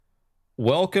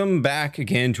Welcome back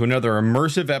again to another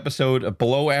immersive episode of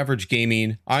Below Average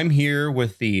Gaming. I'm here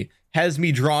with the has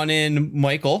me drawn in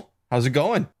Michael. How's it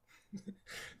going?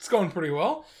 It's going pretty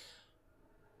well.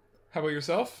 How about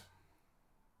yourself?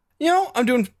 I'm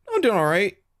doing all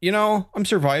right. I'm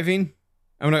surviving.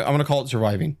 I'm gonna call it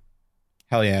surviving.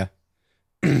 Hell yeah.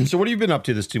 So what have you been up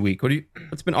to this week?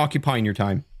 What's been occupying your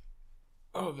time?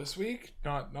 Oh, this week?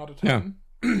 Not a ton.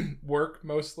 Yeah. Work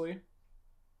mostly.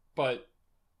 But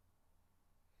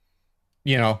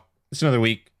it's another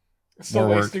week. Still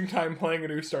wasting time playing a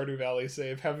new Stardew Valley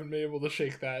save. Haven't been able to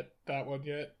shake that one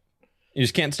yet. You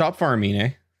just can't stop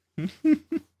farming, eh?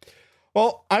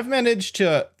 Well, I've managed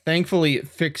to thankfully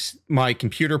fix my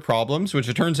computer problems, which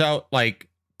it turns out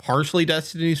partially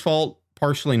Destiny's fault,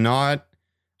 partially not.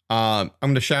 I'm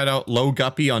going to shout out Low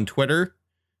Guppy on Twitter,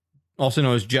 also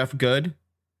known as Jeff Good.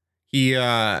 He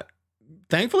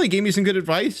thankfully gave me some good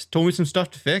advice, told me some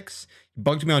stuff to fix. He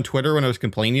bugged me on Twitter when I was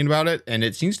complaining about it, and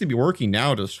it seems to be working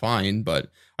now just fine, but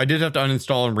I did have to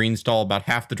uninstall and reinstall about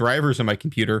half the drivers on my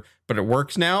computer, but it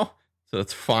works now, so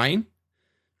that's fine.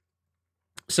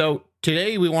 So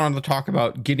today we wanted to talk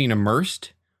about getting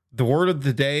immersed. The word of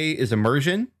the day is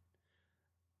immersion.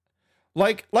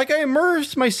 Like I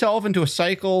immerse myself into a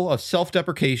cycle of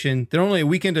self-deprecation that only a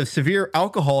weekend of severe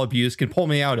alcohol abuse can pull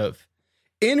me out of.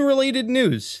 In related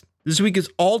news, this week is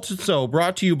also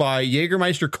brought to you by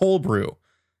Jägermeister Cold Brew,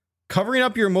 covering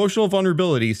up your emotional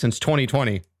vulnerability since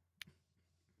 2020.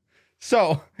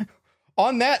 So,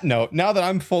 on that note, now that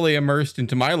I'm fully immersed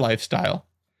into my lifestyle,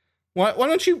 why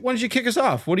don't you kick us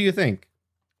off? What do you think?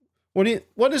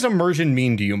 What does immersion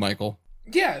mean to you, Michael?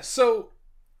 Yeah, so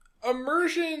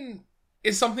immersion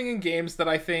is something in games that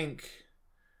I think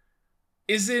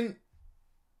isn't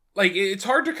it's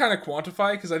hard to kind of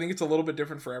quantify because I think it's a little bit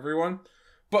different for everyone.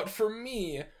 But for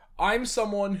me, I'm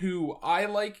someone who I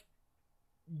like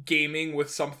gaming with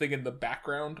something in the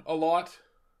background a lot.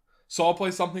 So I'll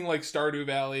play something like Stardew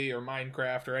Valley or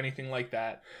Minecraft or anything like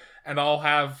that, and I'll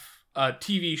have a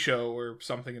TV show or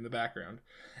something in the background.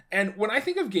 And when I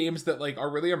think of games that are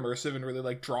really immersive and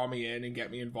really draw me in and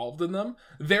get me involved in them,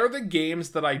 they're the games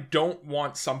that I don't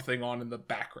want something on in the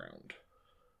background.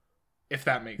 If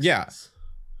that makes sense.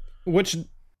 Which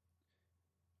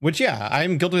yeah,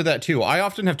 I'm guilty of that too. I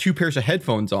often have two pairs of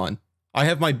headphones on. I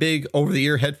have my big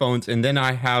over-the-ear headphones, and then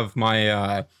I have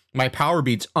my my Power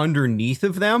Beats underneath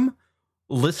of them,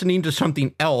 listening to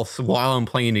something else while I'm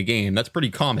playing a game. That's pretty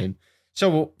common.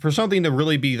 So for something to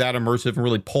really be that immersive and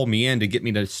really pull me in to get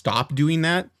me to stop doing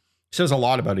that says a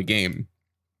lot about a game.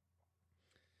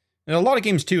 And a lot of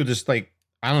games too, just I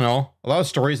don't know, a lot of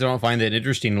stories I don't find that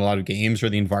interesting in a lot of games, or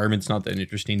the environment's not that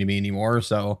interesting to me anymore.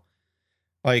 So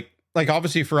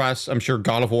obviously for us, I'm sure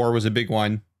God of War was a big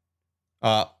one.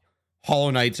 Hollow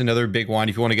Knight's another big one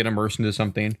if you want to get immersed into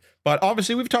something. But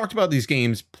obviously we've talked about these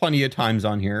games plenty of times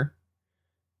on here.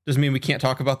 Doesn't mean we can't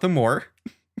talk about them more.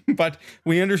 But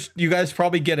you guys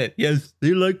probably get it. Yes,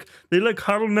 they like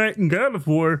Hollow Knight and God of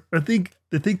War. I think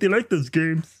they like those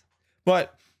games.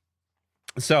 But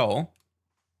so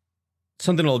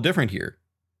something a little different here.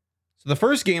 So the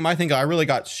first game I think I really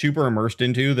got super immersed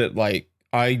into that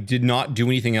I did not do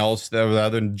anything else other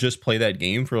than just play that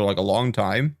game for a long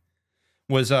time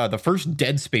was the first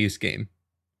Dead Space game.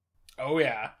 Oh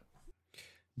yeah.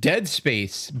 Dead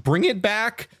Space. Bring it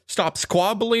back. Stop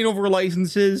squabbling over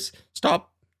licenses. Stop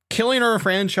killing our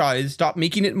franchise. Stop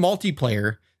making it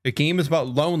multiplayer. The game is about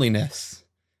loneliness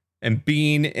and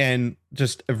being in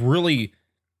just a really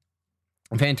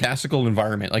fantastical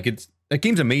environment. That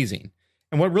game's amazing.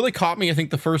 And what really caught me, I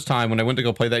think, the first time when I went to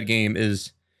go play that game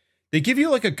is they give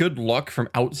you a good look from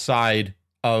outside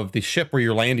of the ship where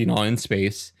you're landing on in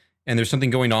space, and there's something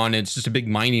going on. It's just a big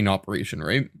mining operation,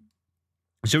 right?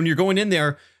 So when you're going in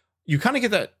there, you kind of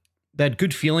get that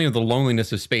good feeling of the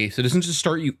loneliness of space. It doesn't just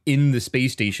start you in the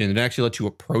space station. It actually lets you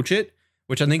approach it,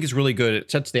 which I think is really good. It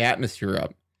sets the atmosphere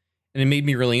up, and it made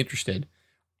me really interested.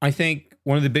 I think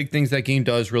one of the big things that game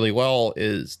does really well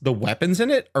is the weapons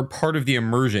in it are part of the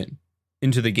immersion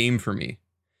into the game for me.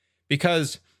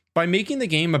 Because by making the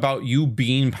game about you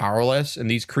being powerless and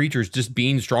these creatures just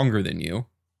being stronger than you,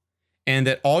 and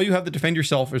that all you have to defend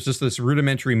yourself is just this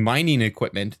rudimentary mining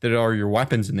equipment that are your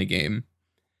weapons in the game,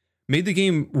 made the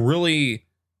game really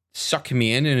suck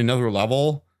me in another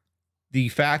level. The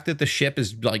fact that the ship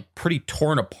is pretty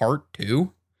torn apart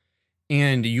too,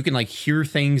 and you can hear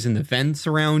things in the vents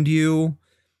around you,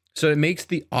 so it makes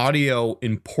the audio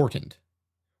important,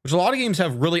 which a lot of games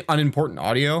have really unimportant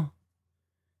audio,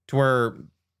 to where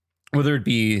whether it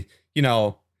be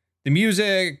the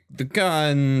music, the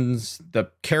guns, the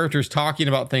characters talking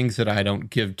about things that I don't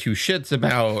give two shits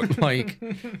about,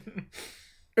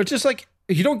 It's just like,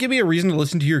 if you don't give me a reason to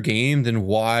listen to your game, then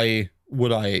why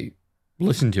would I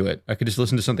listen to it? I could just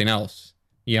listen to something else.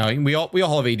 Yeah, we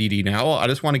all have ADD now. I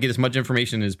just want to get as much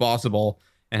information as possible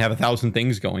and have 1,000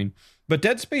 things going. But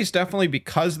Dead Space definitely,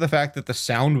 because of the fact that the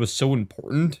sound was so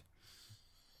important,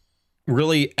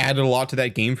 really added a lot to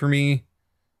that game for me.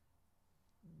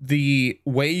 The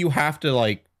way you have to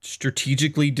like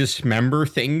strategically dismember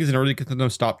things in order to get them to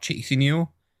stop chasing you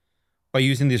by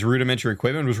using these rudimentary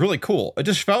equipment was really cool. It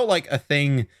just felt like a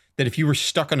thing that if you were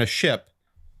stuck on a ship,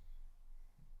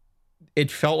 it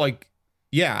felt like,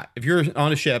 yeah, if you're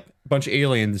on a ship, a bunch of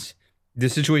aliens,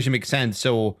 this situation makes sense.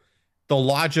 So the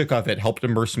logic of it helped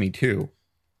immerse me too.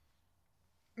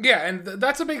 Yeah, and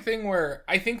that's a big thing where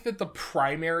I think that the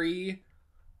primary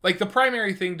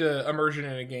thing to immersion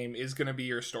in a game is going to be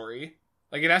your story.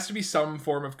 Like, it has to be some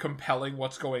form of compelling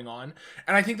what's going on.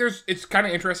 And I think it's kind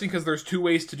of interesting because there's two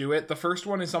ways to do it. The first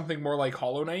one is something more like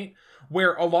Hollow Knight,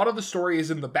 where a lot of the story is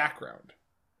in the background,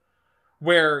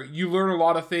 where you learn a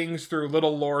lot of things through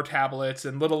little lore tablets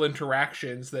and little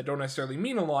interactions that don't necessarily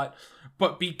mean a lot,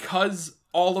 but because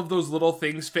all of those little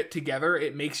things fit together,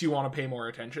 it makes you want to pay more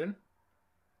attention.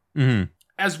 Mm-hmm.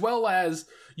 As well as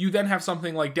you then have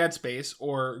something like Dead Space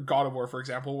or God of War, for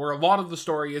example, where a lot of the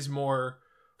story is more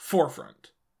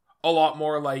forefront. A lot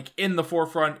more like in the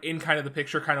forefront, in kind of the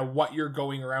picture, kind of what you're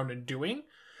going around and doing.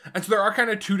 And so there are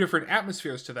kind of two different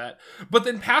atmospheres to that. But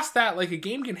then past that, like, a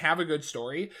game can have a good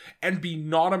story and be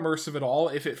not immersive at all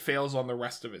if it fails on the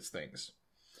rest of its things.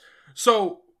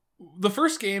 So the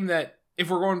first game that, if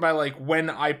we're going by like when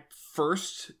I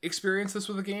first experienced this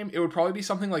with a game, it would probably be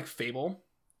something like Fable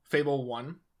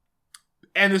 1.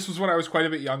 And this was when I was quite a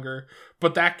bit younger.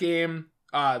 But that game,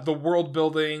 the world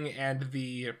building and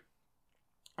the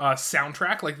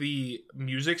soundtrack, like the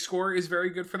music score, is very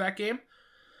good for that game.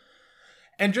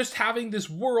 And just having this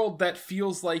world that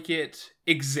feels like it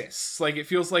exists. Like, it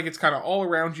feels like it's kind of all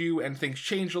around you and things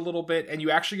change a little bit and you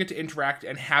actually get to interact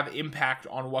and have impact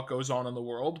on what goes on in the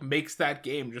world makes that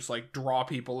game just like draw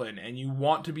people in. And you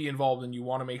want to be involved and you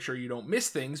want to make sure you don't miss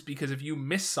things, because if you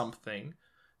miss something,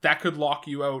 that could lock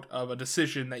you out of a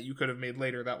decision that you could have made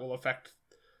later that will affect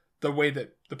the way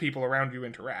that the people around you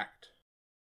interact.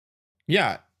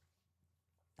 Yeah.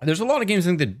 There's a lot of games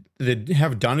I think that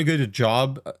have done a good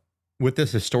job with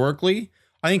this historically.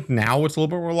 I think now it's a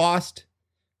little bit more lost.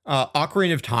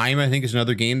 Ocarina of Time, I think, is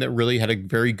another game that really had a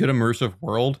very good immersive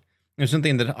world. And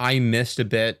something that I missed a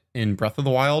bit in Breath of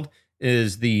the Wild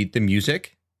is the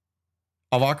music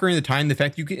of Ocarina of Time. The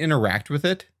fact you can interact with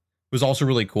it was also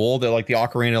really cool. That like the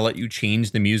Ocarina let you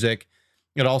change the music.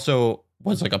 It also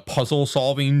was like a puzzle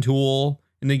solving tool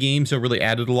in the game, so it really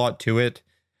added a lot to it.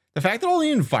 The fact that all the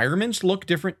environments look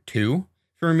different too,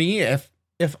 for me, if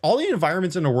all the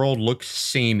environments in the world look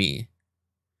samey,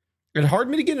 it's hard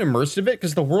for me to get immersed in it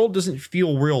because the world doesn't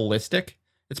feel realistic,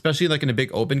 especially like in a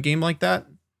big open game like that.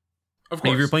 Of course.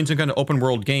 Like if you're playing some kind of open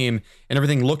world game and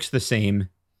everything looks the same,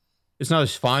 it's not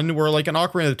as fun. Where like an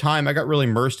Ocarina of Time, I got really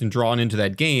immersed and drawn into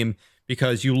that game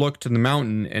because you look to the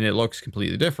mountain and it looks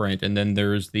completely different. And then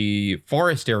there's the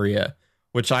forest area,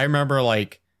 which I remember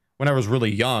like when I was really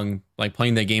young, like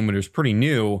playing that game when it was pretty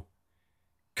new,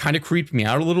 kind of creeped me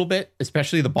out a little bit,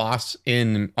 especially the boss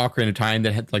in Ocarina of Time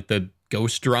that had like the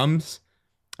ghost drums.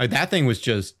 Like that thing was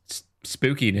just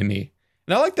spooky to me.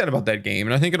 And I like that about that game.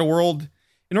 And I think in a world,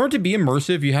 in order to be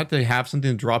immersive, you have to have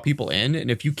something to draw people in.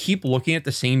 And if you keep looking at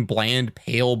the same bland,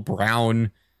 pale,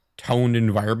 brown toned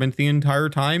environment the entire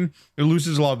time, it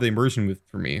loses a lot of the immersion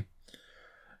for me.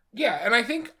 Yeah, and I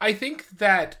think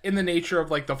that in the nature of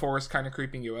like the forest kind of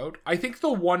creeping you out, I think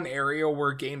the one area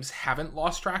where games haven't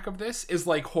lost track of this is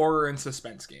like horror and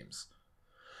suspense games.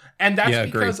 And that's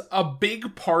because a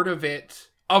big part of it,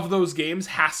 of those games,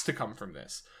 has to come from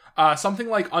this. Something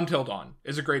like Until Dawn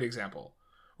is a great example.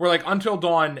 Where like Until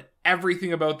Dawn,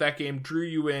 everything about that game drew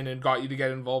you in and got you to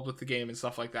get involved with the game and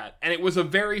stuff like that. And it was a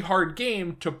very hard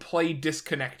game to play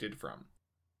disconnected from.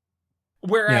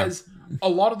 Whereas a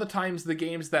lot of the times the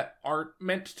games that aren't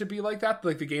meant to be like that,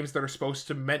 like the games that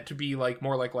are meant to be like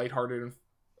more like lighthearted and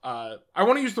I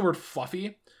want to use the word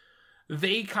fluffy,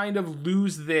 they kind of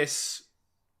lose this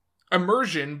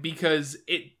immersion because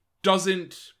it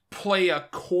doesn't play a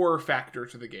core factor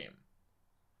to the game.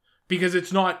 Because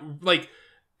it's not like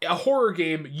a horror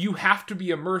game, you have to be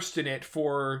immersed in it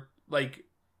for like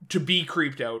to be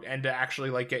creeped out and to actually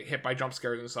like get hit by jump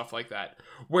scares and stuff like that.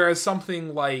 Whereas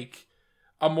something like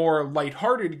a more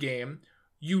lighthearted game,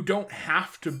 you don't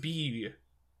have to be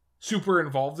super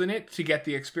involved in it to get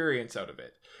the experience out of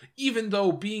it. Even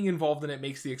though being involved in it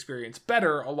makes the experience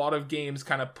better, a lot of games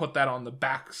kind of put that on the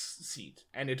back seat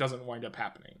and it doesn't wind up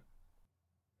happening.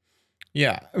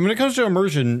 Yeah. And when it comes to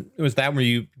immersion, it was that where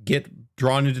you get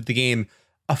drawn into the game.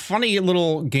 A funny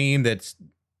little game that's,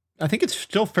 I think it's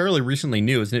still fairly recently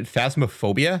new, isn't it?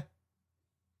 Phasmophobia.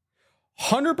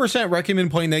 100%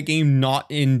 recommend playing that game not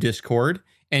in Discord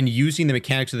and using the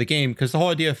mechanics of the game, because the whole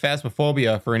idea of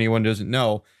Phasmophobia, for anyone who doesn't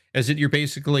know, is that you're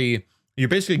basically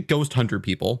ghost hunter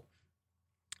people,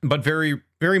 but very,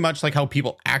 very much like how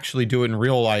people actually do it in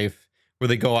real life, where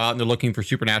they go out and they're looking for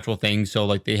supernatural things. So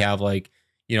like they have like,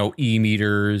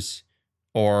 e-meters,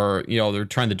 or, they're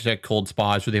trying to detect cold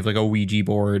spots, or they have like a Ouija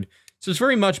board. So it's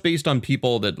very much based on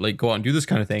people that like go out and do this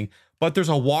kind of thing. But there's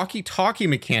a walkie-talkie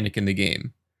mechanic in the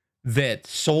game that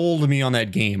sold me on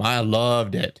that game. I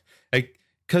loved it. Like,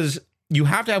 because you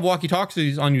have to have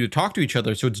walkie-talkies on you to talk to each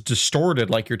other, so it's distorted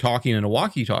like you're talking in a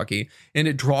walkie-talkie, and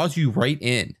it draws you right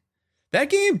in. That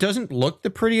game doesn't look the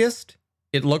prettiest.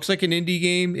 It looks like an indie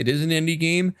game. It is an indie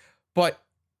game, but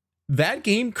that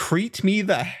game creeped me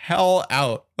the hell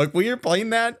out. Like, when you're playing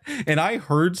that and I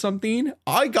heard something,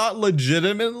 I got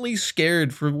legitimately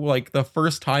scared for like the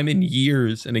first time in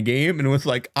years in a game, and was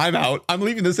like, I'm out. I'm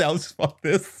leaving this house. Fuck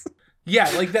this. Yeah,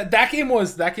 like that game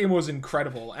was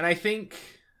incredible. And I think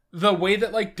the way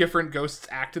that like different ghosts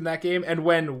act in that game, and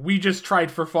when we just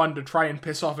tried for fun to try and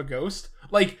piss off a ghost,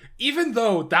 like, even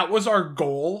though that was our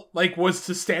goal, like, was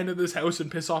to stand in this house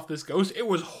and piss off this ghost, it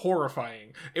was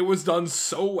horrifying. It was done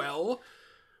so well.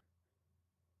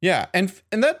 Yeah, and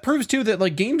that proves too that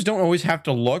like games don't always have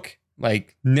to look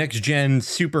like next gen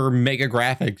super mega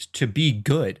graphics to be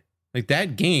good. Like,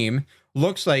 that game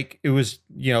looks like it was,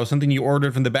 something you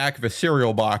ordered from the back of a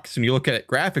cereal box, and you look at it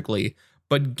graphically,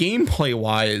 but gameplay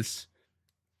wise,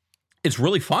 it's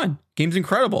really fun. Game's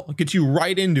incredible. It gets you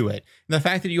right into it. And the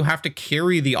fact that you have to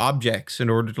carry the objects in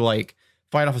order to like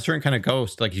fight off a certain kind of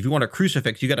ghost. Like, if you want a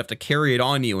crucifix, you gotta have to carry it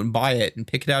on you and buy it and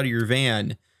pick it out of your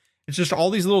van. It's just all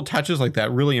these little touches like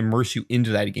that really immerse you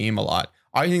into that game a lot.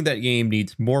 I think that game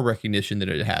needs more recognition than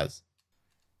it has.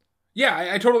 Yeah,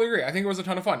 I totally agree. I think it was a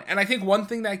ton of fun. And I think one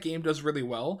thing that game does really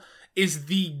well is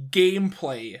the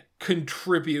gameplay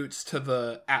contributes to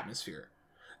the atmosphere.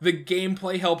 The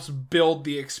gameplay helps build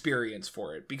the experience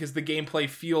for it, because the gameplay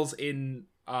feels in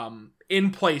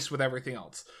place with everything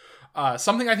else.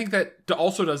 Something I think that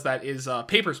also does that is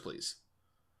Papers, Please.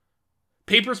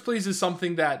 Papers, Please is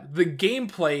something that the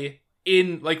gameplay,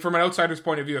 in like, from an outsider's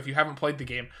point of view, if you haven't played the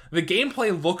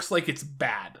gameplay looks like it's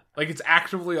bad. Like, it's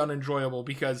actively unenjoyable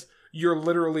because you're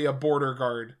literally a border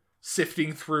guard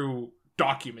sifting through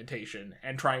documentation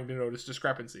and trying to notice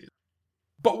discrepancies.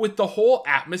 But with the whole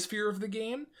atmosphere of the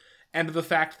game, and the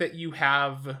fact that you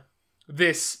have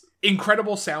this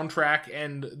incredible soundtrack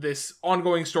and this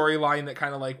ongoing storyline that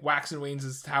kind of like wax and wanes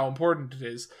as to how important it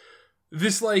is,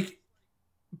 this like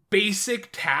basic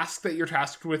task that you're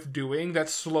tasked with doing that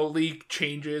slowly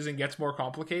changes and gets more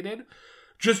complicated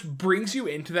just brings you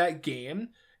into that game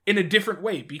in a different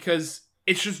way, because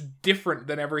it's just different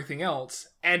than everything else,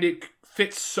 and it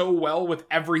fits so well with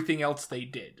everything else they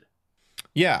did.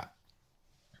 Yeah.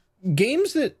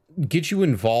 Games that get you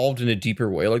involved in a deeper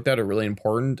way like that are really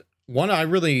important. One I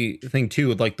really think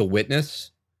too, like The Witness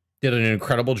did an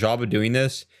incredible job of doing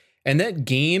this. And that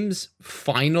game's the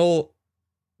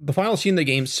final scene of the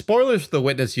game, spoilers for The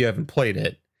Witness, you haven't played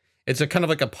it. It's a kind of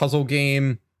like a puzzle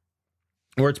game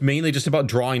where it's mainly just about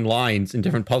drawing lines in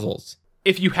different puzzles.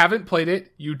 If you haven't played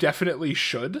it, you definitely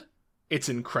should. It's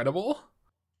incredible.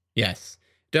 Yes,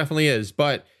 definitely is.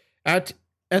 But at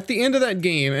the end of that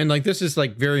game, and like, this is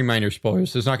like very minor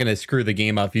spoilers, so it's not going to screw the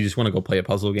game up if you just want to go play a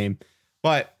puzzle game.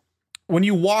 But when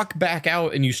you walk back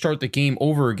out and you start the game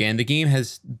over again, the game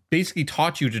has basically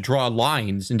taught you to draw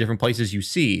lines in different places you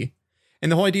see.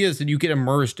 And the whole idea is that you get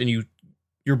immersed and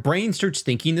your brain starts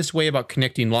thinking this way about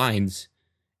connecting lines,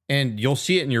 and you'll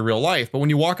see it in your real life. But when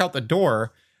you walk out the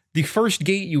door, the first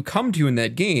gate you come to in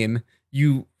that game,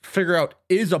 you figure out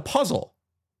is a puzzle.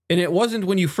 And it wasn't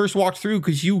when you first walked through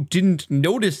because you didn't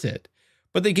notice it.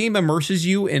 But the game immerses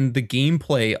you in the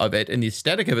gameplay of it and the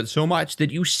aesthetic of it so much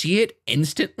that you see it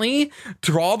instantly,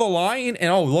 draw the line, and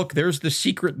oh, look, there's the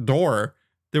secret door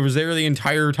that was there the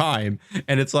entire time.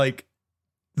 And it's like,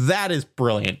 that is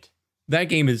brilliant. That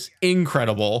game is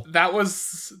incredible.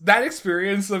 That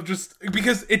experience of just,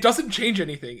 because it doesn't change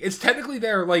anything. It's technically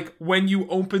there, like, when you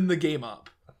open the game up.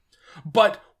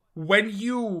 But when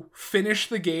you finish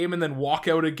the game and then walk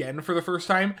out again for the first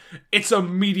time, it's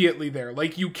immediately there.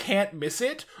 Like, you can't miss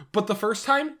it, but the first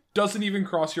time doesn't even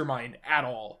cross your mind at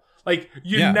all. Like,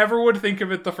 you never would think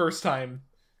of it the first time,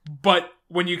 but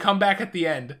when you come back at the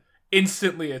end,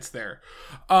 instantly it's there.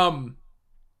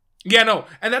 Yeah, no,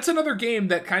 and that's another game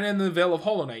that kind of in the veil of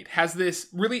Hollow Knight has this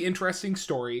really interesting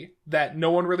story that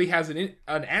no one really has an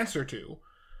answer to,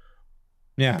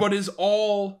 Yeah. but is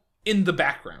all in the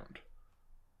background.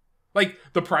 Like,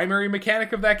 the primary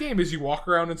mechanic of that game is you walk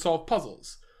around and solve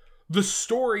puzzles. The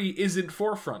story isn't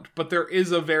forefront, but there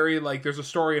is a very, like, there's a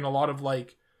story and a lot of,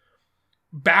 like,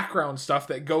 background stuff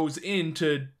that goes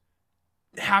into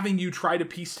having you try to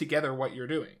piece together what you're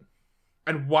doing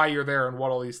and why you're there and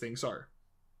what all these things are.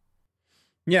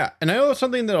 Yeah, and I know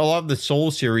something that a lot of the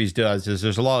Souls series does is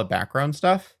there's a lot of background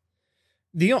stuff.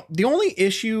 The only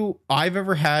issue I've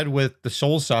ever had with the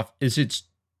Souls stuff is it's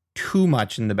too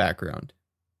much in the background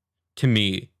to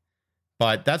me.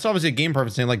 But that's obviously a game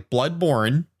preference thing. Like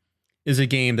Bloodborne is a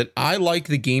game that I like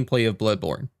the gameplay of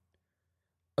Bloodborne.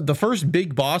 The first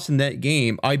big boss in that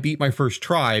game, I beat my first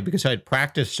try because I had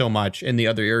practiced so much in the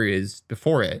other areas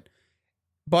before it.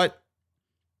 But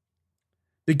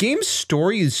the game's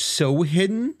story is so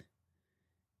hidden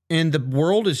and the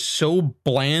world is so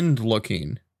bland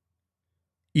looking.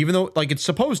 Even though, like, it's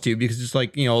supposed to, because it's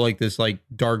like, you know, like this like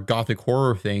dark gothic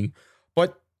horror thing.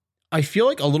 But I feel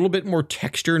like a little bit more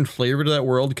texture and flavor to that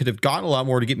world could have gotten a lot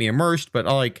more to get me immersed. But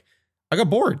I got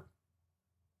bored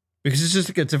because it's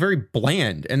just, it's a very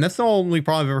bland. And that's the only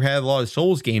problem I've ever had with a lot of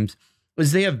Souls games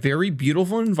is they have very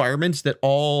beautiful environments that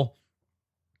all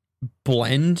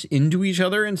blend into each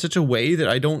other in such a way that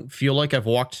I don't feel like I've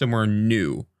walked somewhere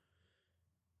new.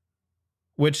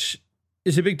 Which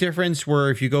is a big difference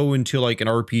where if you go into like an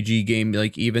RPG game,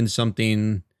 like even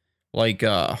something like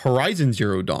Horizon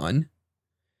Zero Dawn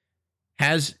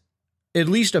has at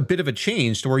least a bit of a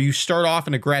change to where you start off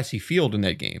in a grassy field in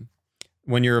that game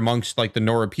when you're amongst like the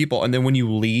Nora people. And then when you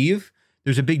leave,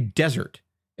 there's a big desert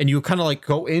and you kind of like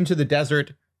go into the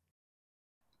desert.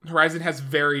 Horizon has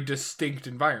very distinct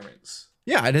environments.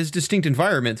 Yeah, it has distinct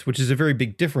environments, which is a very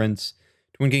big difference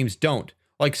to when games don't.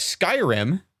 Like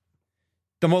Skyrim,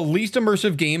 the least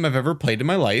immersive game I've ever played in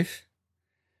my life,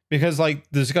 because like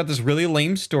this got this really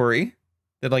lame story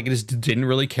that like it just didn't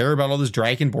really care about all this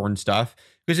Dragonborn stuff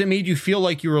because it made you feel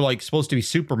like you were like supposed to be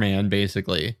Superman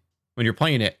basically when you're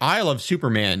playing it. I love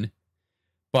Superman,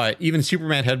 but even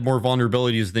Superman had more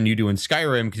vulnerabilities than you do in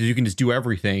Skyrim because you can just do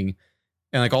everything,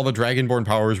 and like all the Dragonborn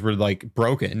powers were like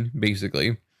broken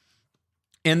basically,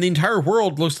 and the entire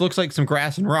world looks like some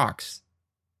grass and rocks.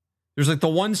 There's like the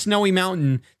one snowy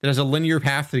mountain that has a linear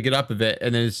path to get up of it,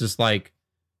 and then it's just like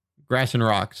grass and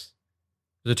rocks.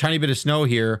 There's a tiny bit of snow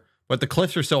here, but the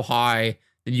cliffs are so high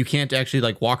that you can't actually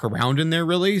like walk around in there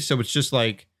really. So it's just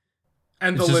like,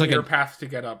 and the linear path to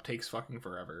get up takes fucking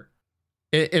forever.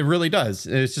 It really does.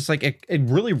 It's just like it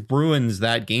really ruins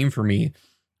that game for me.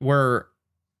 Where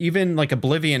even like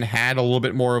Oblivion had a little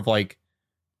bit more of like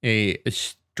a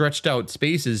stretched out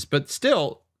spaces, but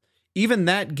still, even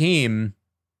that game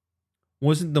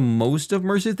wasn't the most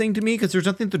immersive thing to me because there's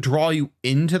nothing to draw you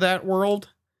into that world.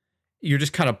 You're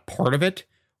just kind of part of it.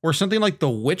 Or something like The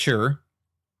Witcher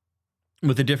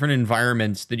with the different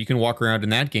environments that you can walk around in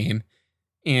that game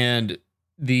and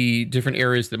the different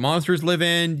areas that monsters live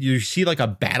in. You see like a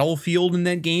battlefield in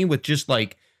that game with just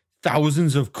like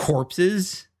thousands of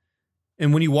corpses.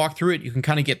 And when you walk through it, you can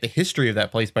kind of get the history of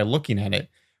that place by looking at it.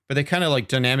 But they kind of like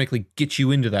dynamically get you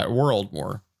into that world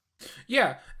more.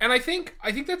 Yeah, and I think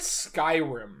that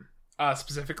Skyrim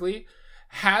specifically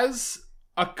has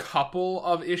a couple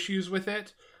of issues with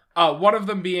it. One of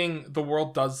them being the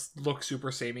world does look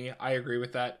super samey. I agree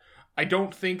with that. I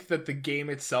don't think that the game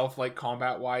itself, like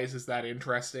combat-wise, is that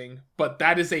interesting, but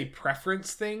that is a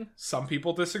preference thing. Some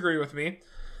people disagree with me.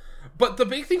 But the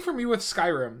big thing for me with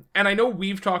Skyrim, and I know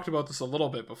we've talked about this a little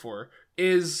bit before,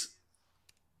 is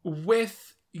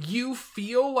with you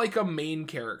feel like a main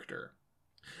character.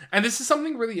 And this is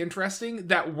something really interesting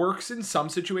that works in some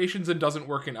situations and doesn't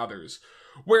work in others.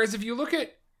 Whereas if you look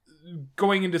at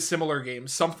going into similar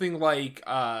games, something like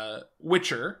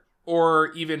Witcher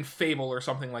or even Fable or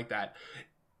something like that,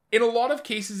 in a lot of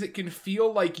cases it can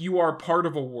feel like you are part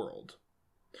of a world.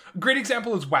 A great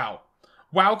example is WoW.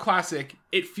 WoW Classic,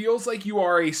 it feels like you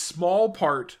are a small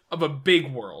part of a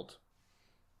big world.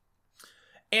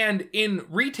 And in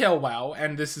retail WoW,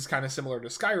 and this is kind of similar to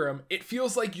Skyrim, it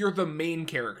feels like you're the main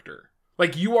character.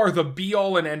 Like you are the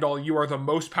be-all and end-all, you are the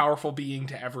most powerful being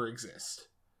to ever exist.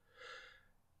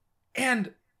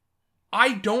 And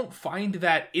I don't find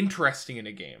that interesting in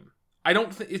a game.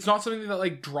 It's not something that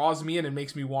like draws me in and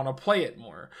makes me want to play it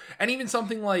more. And even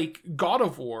something like God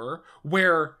of War,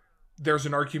 where there's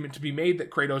an argument to be made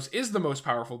that Kratos is the most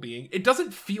powerful being, it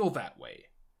doesn't feel that way.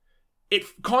 It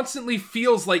constantly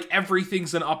feels like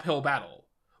everything's an uphill battle.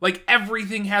 Like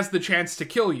everything has the chance to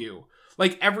kill you.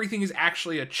 Like everything is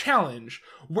actually a challenge.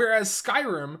 Whereas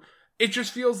Skyrim, it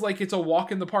just feels like it's a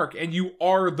walk in the park and you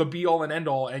are the be all and end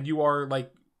all and you are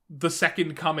like the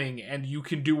second coming and you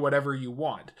can do whatever you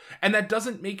want. And that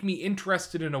doesn't make me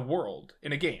interested in a world,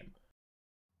 in a game.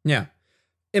 Yeah.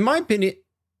 In my opinion,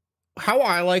 how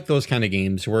I like those kind of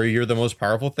games where you're the most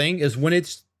powerful thing is when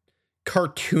it's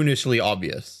cartoonishly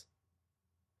obvious.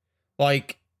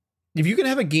 Like, if you can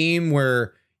have a game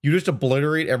where you just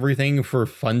obliterate everything for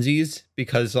funsies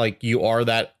because, like, you are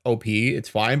that OP, it's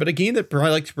fine. But a game that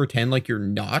probably likes to pretend like you're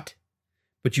not,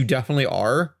 but you definitely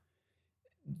are,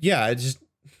 yeah,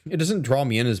 it doesn't draw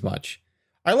me in as much.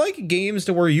 I like games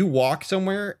to where you walk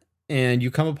somewhere and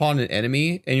you come upon an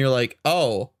enemy and you're like,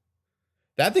 oh,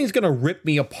 that thing's going to rip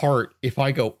me apart if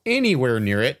I go anywhere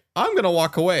near it. I'm going to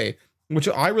walk away, which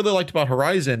I really liked about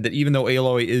Horizon, that even though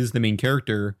Aloy is the main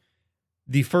character,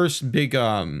 the first big,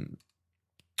 I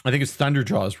think it's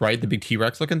Thunderjaws, right? The big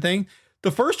T-Rex looking thing.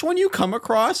 The first one you come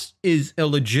across is a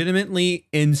legitimately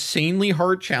insanely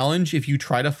hard challenge if you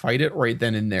try to fight it right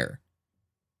then and there.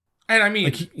 And I mean,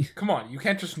 like, come on, you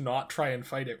can't just not try and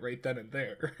fight it right then and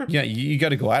there. Yeah, you got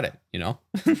to go at it, you know?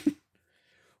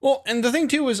 Well, and the thing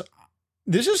too is,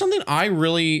 this is something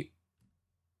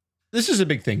this is a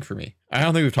big thing for me. I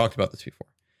don't think we've talked about this before.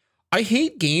 I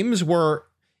hate games where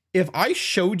if I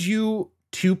showed you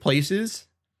two places,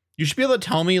 you should be able to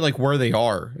tell me like where they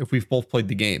are if we've both played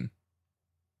the game.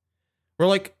 We're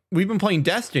like, we've been playing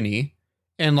Destiny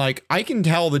and like, I can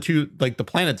tell the two, like the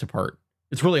planets apart.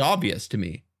 It's really obvious to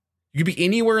me. You could be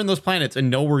anywhere in those planets and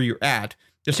know where you're at.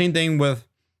 The same thing with,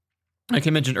 like I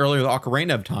mentioned earlier, the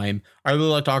Ocarina of Time. I really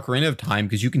liked Ocarina of Time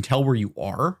because you can tell where you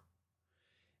are.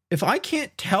 If I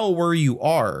can't tell where you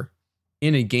are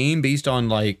in a game based on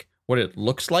like what it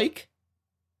looks like,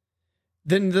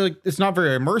 then it's not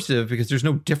very immersive because there's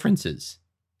no differences.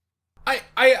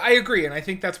 I agree, and I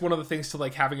think that's one of the things to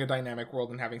like having a dynamic world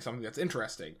and having something that's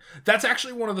interesting. That's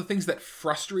actually one of the things that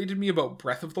frustrated me about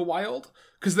Breath of the Wild,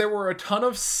 because there were a ton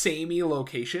of samey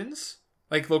locations,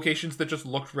 like locations that just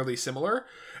looked really similar,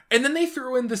 and then they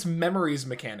threw in this memories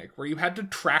mechanic where you had to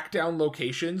track down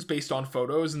locations based on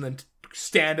photos and then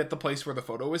stand at the place where the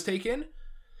photo was taken.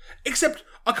 Except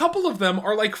a couple of them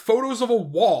are like photos of a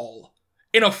wall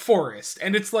in a forest,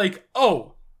 and it's like,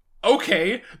 oh,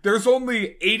 okay, there's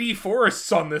only 80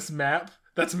 forests on this map.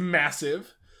 That's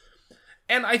massive.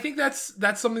 And I think that's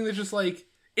something that just like,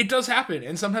 it does happen.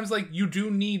 And sometimes like you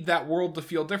do need that world to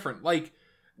feel different. Like,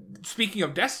 speaking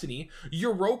of Destiny,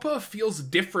 Europa feels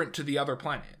different to the other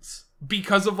planets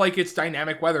because of like its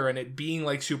dynamic weather and it being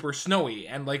like super snowy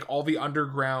and like all the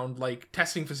underground like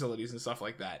testing facilities and stuff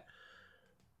like that.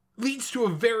 Leads to a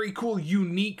very cool,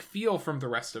 unique feel from the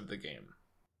rest of the game.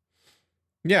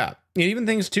 Yeah, and even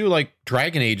things too like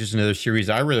Dragon Age is another series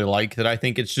I really like that I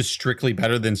think it's just strictly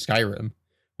better than Skyrim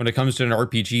when it comes to an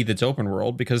RPG that's open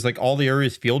world, because like all the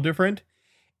areas feel different.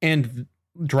 And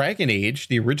Dragon Age,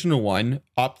 the original one,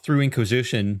 up through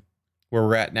Inquisition, where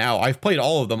we're at now, I've played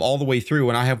all of them all the way through,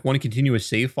 and I have one continuous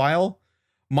save file.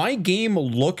 My game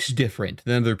looks different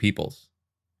than other people's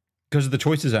because of the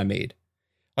choices I made.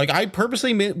 Like, I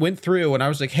purposely went through and I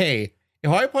was like, hey, if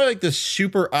I play like this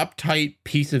super uptight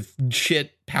piece of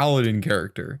shit paladin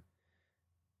character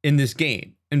in this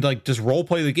game and like just role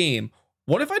play the game,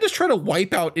 what if I just try to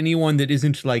wipe out anyone that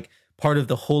isn't like part of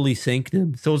the holy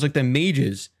sanctum? So it's like the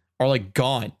mages are like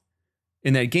gone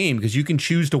in that game because you can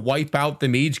choose to wipe out the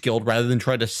mage guild rather than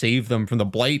try to save them from the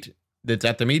blight that's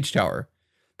at the mage tower.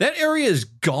 That area is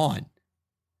gone.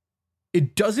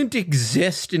 It doesn't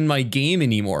exist in my game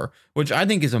anymore, which I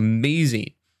think is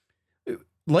amazing.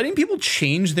 Letting people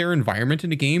change their environment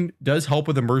in a game does help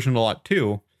with immersion a lot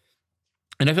too.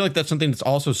 And I feel like that's something that's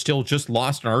also still just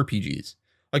lost in RPGs.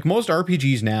 Like most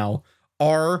RPGs now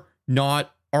are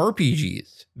not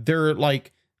RPGs. They're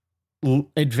like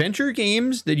adventure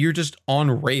games that you're just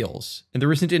on rails and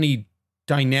there isn't any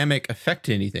dynamic effect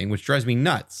to anything, which drives me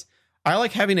nuts. I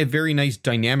like having a very nice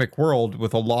dynamic world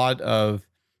with a lot of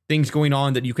things going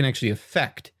on that you can actually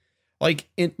affect. Like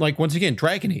once again,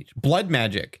 Dragon Age, blood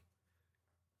magic.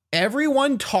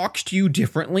 Everyone talks to you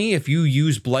differently if you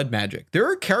use blood magic. There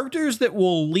are characters that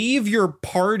will leave your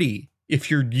party if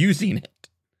you're using it,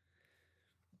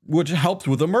 which helps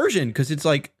with immersion because it's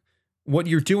like what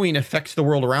you're doing affects the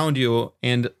world around you.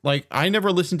 And like, I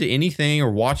never listened to anything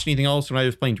or watched anything else when I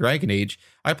was playing Dragon Age.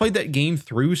 I played that game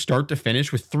through start to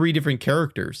finish with 3 different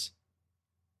characters.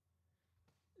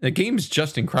 The game's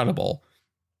just incredible.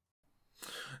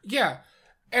 Yeah.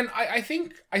 And I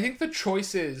think the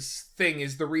choices thing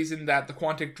is the reason that the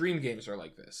Quantic Dream games are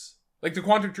like this. Like, the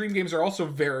Quantic Dream games are also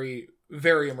very,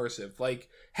 very immersive. Like,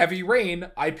 Heavy Rain,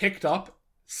 I picked up,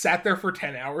 sat there for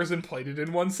 10 hours, and played it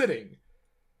in one sitting.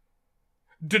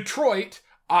 Detroit,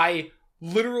 I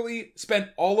literally spent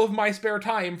all of my spare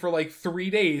time for like 3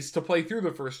 days to play through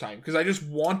the first time because I just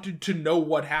wanted to know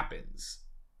what happens.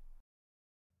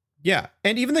 Yeah,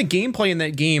 and even the gameplay in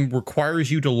that game requires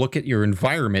you to look at your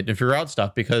environment and figure out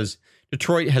stuff because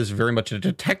Detroit has very much a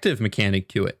detective mechanic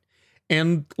to it.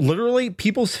 And literally,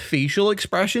 people's facial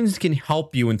expressions can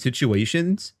help you in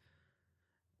situations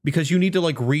because you need to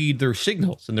like read their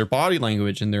signals and their body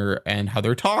language and how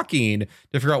they're talking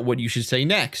to figure out what you should say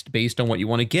next based on what you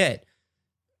want to get.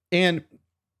 And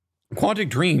Quantic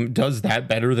Dream does that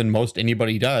better than most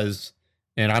anybody does.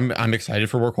 And I'm excited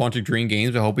for more Quantic Dream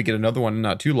games. I hope we get another one in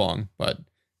not too long. But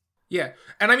yeah,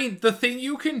 and I mean, the thing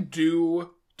you can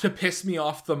do to piss me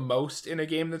off the most in a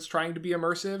game that's trying to be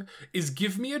immersive is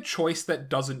give me a choice that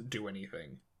doesn't do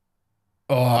anything.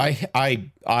 Oh,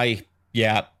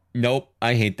 yeah, nope,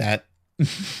 I hate that.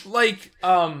 Like,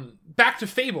 back to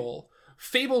Fable.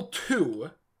 Fable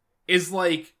 2 is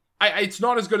like, it's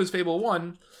not as good as Fable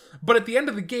 1, but at the end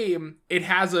of the game, it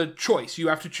has a choice. You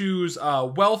have to choose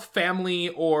wealth, family,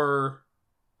 or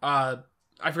I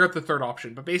forgot the third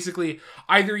option. But basically,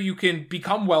 either you can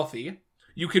become wealthy,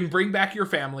 you can bring back your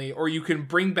family, or you can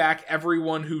bring back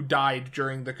everyone who died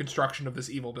during the construction of this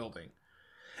evil building.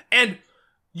 And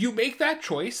you make that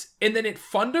choice, and then it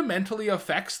fundamentally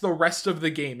affects the rest of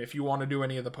the game if you want to do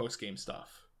any of the post-game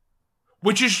stuff.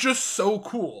 Which is just so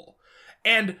cool.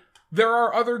 And there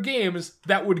are other games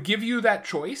that would give you that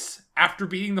choice after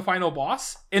beating the final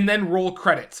boss, and then roll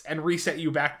credits and reset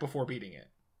you back before beating it.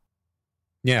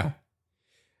 Yeah.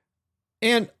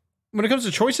 And when it comes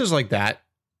to choices like that,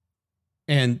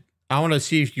 and I want to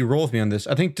see if you roll with me on this,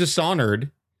 I think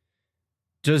Dishonored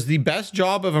does the best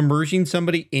job of immersing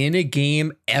somebody in a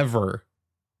game ever.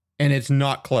 And it's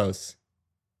not close.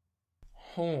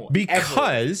 Oh,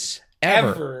 because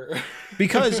ever.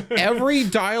 Because every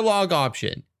dialogue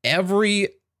option, every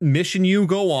mission you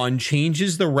go on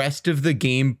changes the rest of the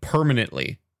game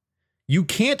permanently. You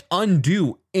can't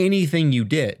undo anything you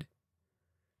did.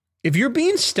 If you're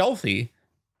being stealthy,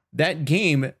 that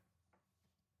game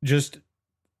just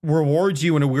rewards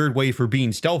you in a weird way for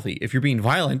being stealthy. If you're being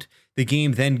violent, the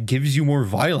game then gives you more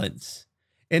violence.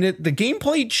 And the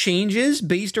gameplay changes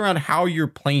based around how you're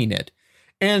playing it.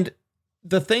 And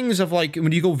the things of like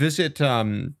when you go visit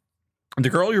the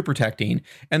girl you're protecting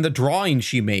and the drawing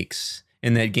she makes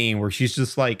in that game where she's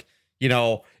just like, you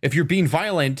know, if you're being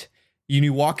violent,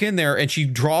 you walk in there and she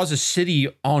draws a city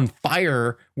on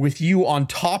fire with you on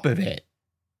top of it.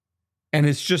 And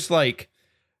it's just like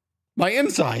my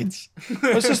insides.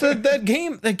 It's just that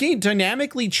game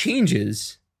dynamically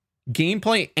changes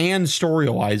gameplay and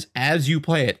story-wise as you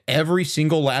play it. Every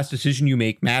single last decision you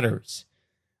make matters.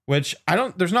 Which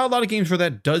there's not a lot of games where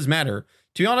that does matter.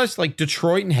 To be honest, like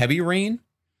Detroit and Heavy Rain,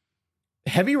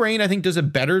 I think does a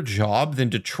better job than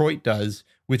Detroit does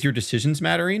with your decisions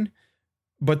mattering,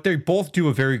 but they both do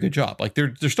a very good job. Like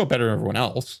they're still better than everyone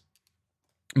else.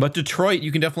 But Detroit,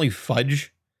 you can definitely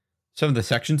fudge some of the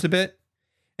sections a bit.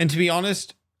 And to be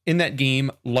honest, in that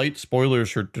game, light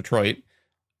spoilers for Detroit,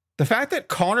 the fact that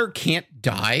Connor can't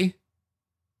die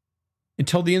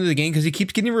until the end of the game because he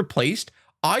keeps getting replaced,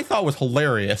 I thought was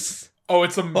hilarious. Oh,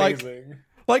 it's amazing.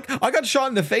 Like I got shot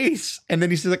in the face, and then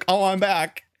he's like, "Oh, I'm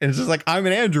back." And it's just like, "I'm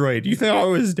an android. You think I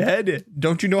was dead?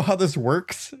 Don't you know how this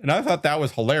works?" And I thought that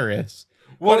was hilarious.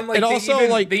 Well, and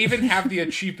like, they even have the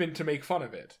achievement to make fun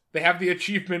of it. They have the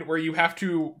achievement where you have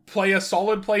to play a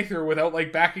solid playthrough without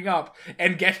like backing up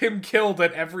and get him killed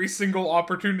at every single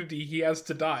opportunity he has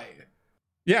to die.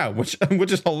 Yeah, which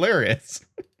is hilarious.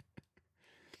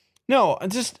 No,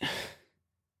 just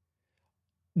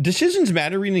decisions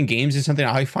mattering in games is something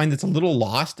I find that's a little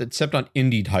lost, except on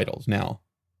indie titles now.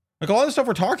 Like a lot of the stuff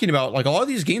we're talking about, like a lot of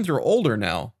these games are older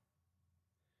now.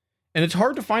 And it's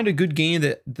hard to find a good game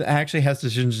that actually has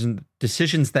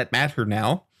decisions that matter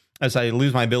now, as I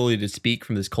lose my ability to speak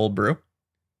from this cold brew.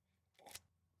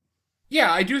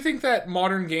 Yeah, I do think that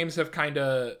modern games have kind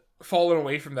of fallen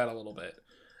away from that a little bit.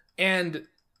 And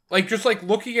like just like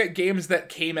looking at games that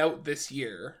came out this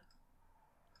year,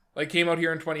 like came out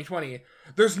here in 2020,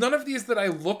 there's none of these that I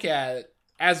look at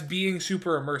as being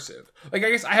super immersive. Like,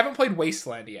 I guess I haven't played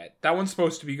Wasteland yet. That one's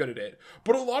supposed to be good at it.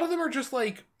 But a lot of them are just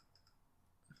like,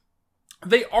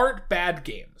 they aren't bad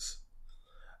games.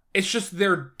 It's just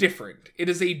they're different. It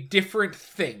is a different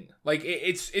thing. Like,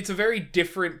 it's a very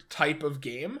different type of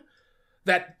game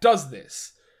that does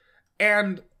this.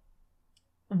 And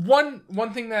one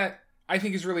thing that I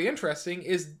think is really interesting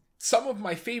is some of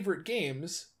my favorite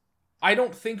games I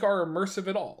don't think are immersive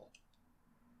at all.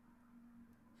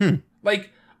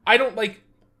 Like,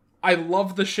 I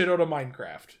love the shit out of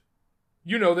Minecraft.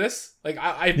 You know this. Like,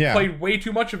 I've played way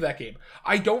too much of that game.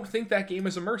 I don't think that game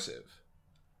is immersive.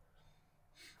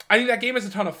 I think that game is a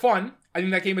ton of fun. I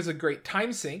think that game is a great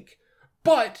time sink,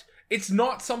 but it's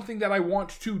not something that I want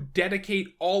to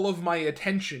dedicate all of my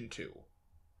attention to.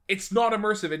 It's not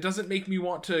immersive. It doesn't make me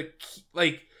want to,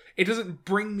 like, it doesn't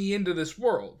bring me into this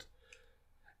world.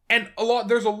 And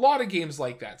there's a lot of games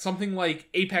like that. Something like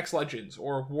Apex Legends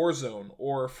or Warzone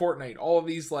or Fortnite. All of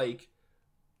these, like,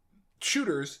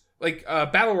 shooters, like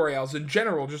battle royales in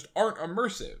general, just aren't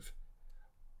immersive.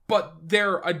 But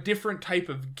they're a different type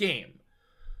of game.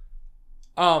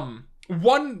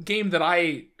 One game that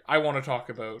I want to talk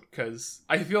about, because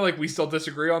I feel like we still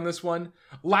disagree on this one,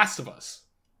 Last of Us.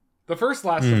 The first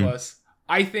Last of Us,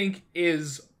 I think,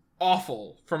 is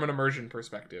awful from an immersion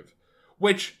perspective.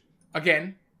 Which,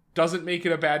 again, doesn't make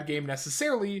it a bad game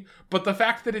necessarily, but the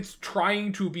fact that it's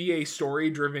trying to be a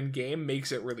story-driven game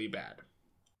makes it really bad.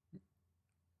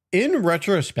 In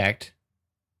retrospect,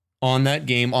 on that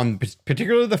game, on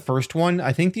particularly the first one,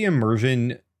 I think the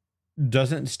immersion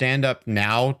doesn't stand up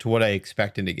now to what I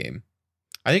expect in a game.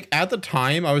 I think at the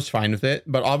time I was fine with it,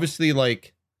 but obviously,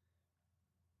 like,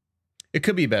 it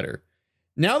could be better.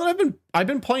 Now that I've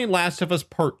been playing Last of Us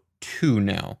Part 2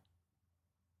 now,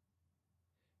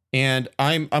 and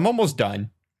I'm almost done.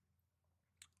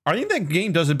 I think that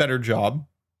game does a better job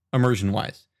immersion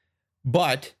wise,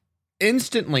 but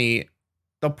instantly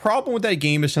the problem with that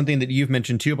game is something that you've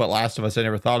mentioned too about Last of Us. I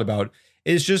never thought about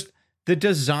is just the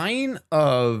design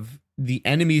of the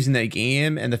enemies in that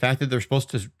game and the fact that they're supposed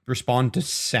to respond to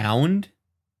sound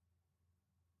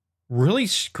really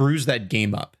screws that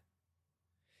game up.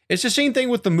 It's the same thing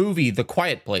with the movie The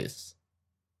Quiet Place.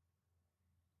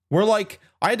 Where, like,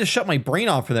 I had to shut my brain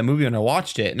off for that movie when I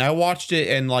watched it. And I watched it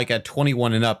in, like, a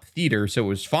 21 and up theater, so it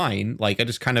was fine. Like, I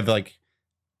just kind of, like,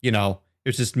 you know, it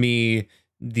was just me,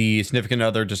 the significant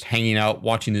other, just hanging out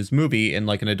watching this movie in,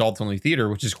 like, an adults-only theater,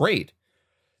 which is great.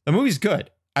 The movie's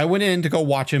good. I went in to go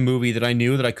watch a movie that I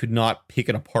knew that I could not pick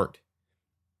it apart.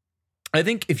 I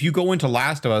think if you go into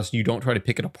Last of Us and you don't try to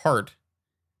pick it apart,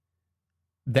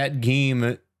 that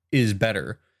game is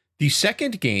better. The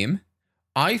second game,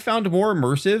 I found more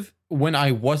immersive when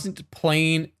I wasn't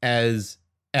playing as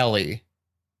Ellie.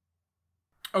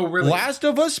 Oh, really? Last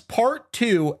of Us Part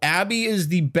 2, Abby is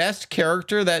the best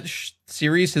character that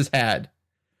series has had.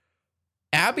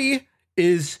 Abby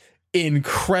is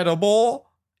incredible,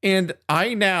 and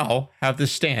I now have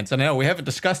this stance, and I know we haven't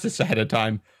discussed this ahead of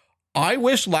time. I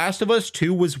wish Last of Us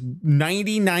 2 was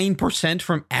 99%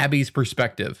 from Abby's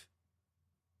perspective.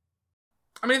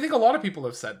 I mean, I think a lot of people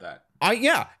have said that.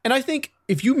 Yeah, and I think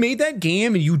if you made that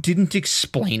game and you didn't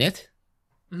explain it,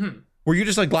 where you're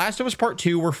just like, Last of Us Part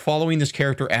 2, we're following this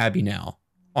character Abby now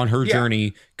on her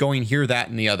journey, going here, that,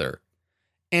 and the other.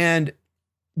 And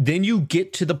then you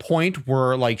get to the point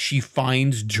where, like, she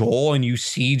finds Joel and you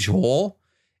see Joel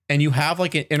and you have,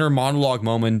 like, an inner monologue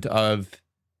moment of,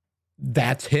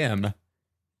 that's him.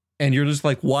 And you're just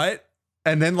like, what?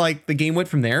 And then, like, the game went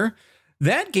from there.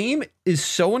 That game is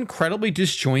so incredibly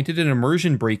disjointed and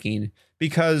immersion breaking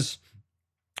because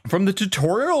from the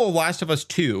tutorial of Last of Us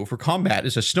 2 for combat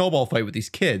is a snowball fight with these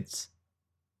kids.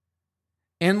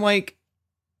 And, like,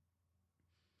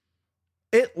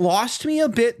 it lost me a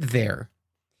bit there.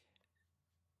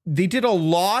 They did a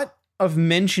lot of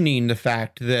mentioning the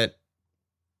fact that,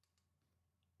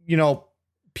 you know,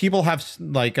 people have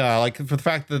like for the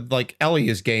fact that, like, Ellie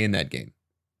is gay in that game,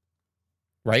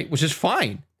 right? Which is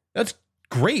fine. That's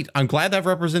great. I'm glad to have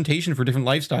representation for different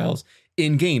lifestyles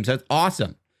in games. That's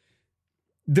awesome.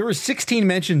 There were 16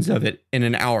 mentions of it in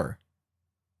an hour.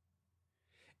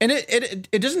 And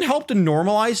it doesn't help to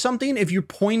normalize something if you're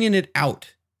pointing it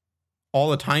out all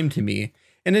the time to me.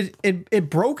 And it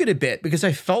broke it a bit because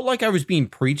I felt like I was being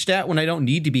preached at when I don't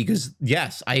need to be, because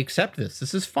yes, I accept this.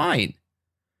 This is fine.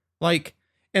 Like,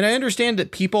 and I understand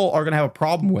that people are going to have a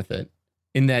problem with it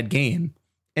in that game.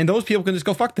 And those people can just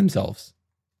go fuck themselves.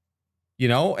 You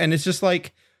know, and it's just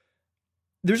like,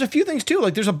 there's a few things too.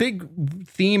 Like, there's a big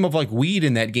theme of, like, weed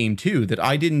in that game too that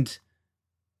I didn't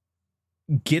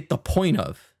get the point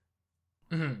of.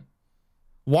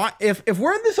 Why, if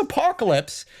we're in this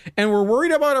apocalypse and we're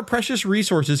worried about our precious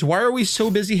resources, why are we so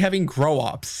busy having grow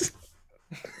ops?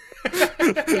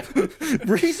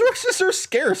 Resources are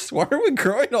scarce. Why are we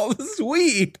growing all this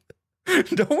weed?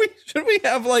 Shouldn't we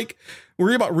have, like,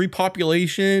 worry about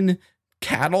repopulation,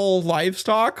 cattle,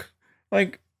 livestock?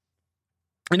 Like,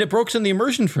 and it broke some of the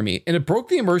immersion for me. And it broke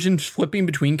the immersion flipping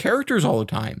between characters all the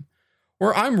time.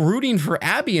 Where I'm rooting for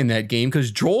Abby in that game because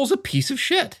Joel's a piece of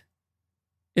shit.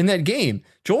 In that game,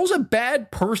 Joel's a bad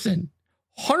person.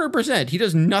 100%. He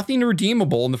does nothing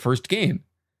redeemable in the first game.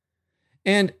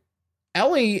 And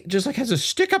Ellie just, like, has a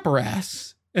stick up her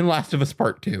ass in Last of Us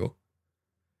Part 2.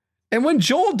 And when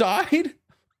Joel died,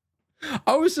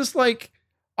 I was just like,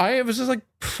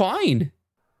 fine.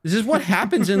 This is what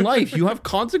happens in life. You have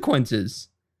consequences,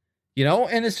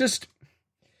 and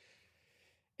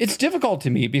it's difficult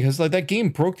to me because like that game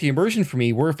broke the immersion for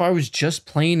me, where if I was just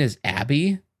playing as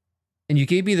Abby and you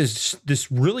gave me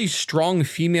this really strong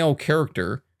female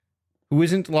character who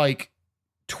isn't like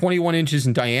 21 inches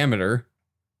in diameter,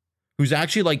 who's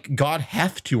actually like got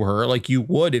heft to her like you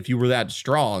would if you were that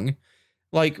strong,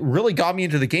 like really got me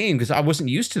into the game because I wasn't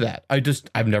used to that.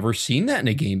 I've never seen that in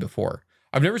a game before.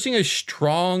 I've never seen a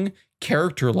strong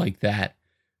character like that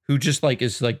who just like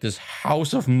is like this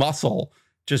house of muscle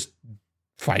just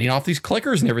fighting off these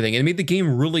clickers and everything. It made the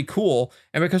game really cool.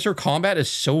 And because her combat is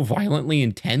so violently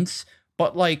intense,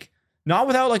 but like not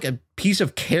without like a piece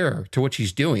of care to what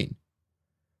she's doing.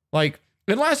 Like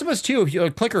in Last of Us 2, if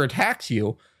a clicker attacks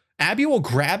you, Abby will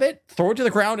grab it, throw it to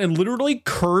the ground, and literally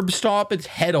curb stomp its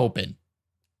head open.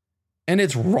 And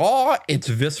it's raw, it's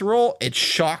visceral, it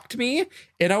shocked me.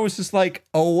 And I was just like,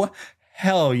 oh,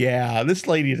 hell yeah, this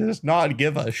lady does not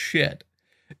give a shit.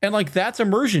 And like, that's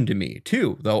immersion to me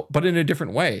too, though, but in a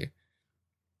different way.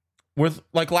 With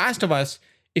like Last of Us,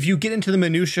 if you get into the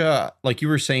minutia, like you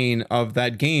were saying, of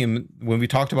that game, when we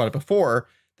talked about it before,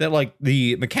 that like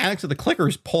the mechanics of the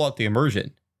clickers pull out the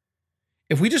immersion.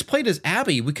 If we just played as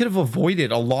Abby, we could have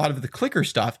avoided a lot of the clicker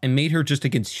stuff and made her just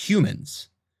against humans,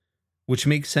 which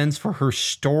makes sense for her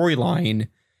storyline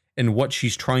and what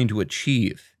she's trying to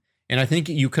achieve. And I think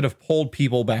you could have pulled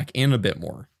people back in a bit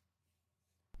more.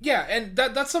 Yeah, and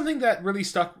that's something that really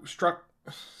stuck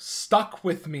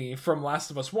with me from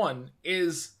Last of Us 1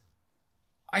 is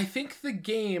I think the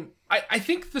game, I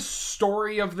think the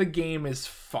story of the game is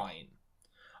fine.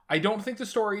 I don't think the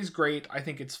story is great. I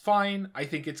think it's fine. I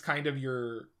think it's kind of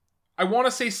I want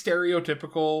to say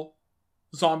stereotypical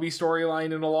zombie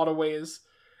storyline in a lot of ways.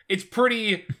 It's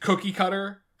pretty cookie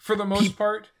cutter for the most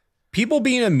part. People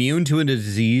being immune to a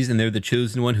disease and they're the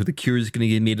chosen one who the cure is going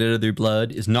to get made out of their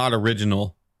blood is not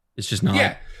original. It's just not.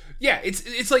 Yeah.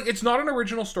 It's like, it's not an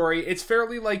original story. It's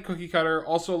fairly like cookie cutter.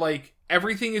 Also, like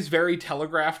everything is very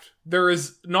telegraphed. There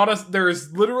is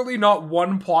literally not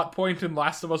one plot point in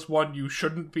Last of Us 1 you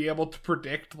shouldn't be able to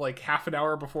predict like half an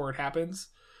hour before it happens.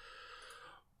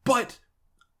 But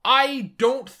I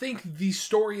don't think the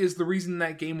story is the reason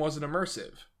that game wasn't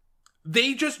immersive.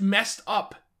 They just messed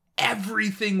up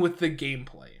everything with the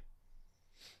gameplay.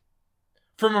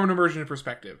 From an immersion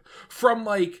perspective. From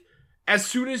like, as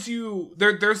soon as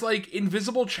there's like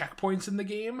invisible checkpoints in the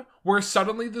game where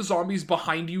suddenly the zombies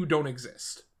behind you don't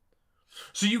exist.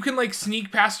 So you can like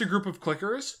sneak past a group of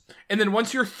clickers, and then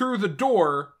once you're through the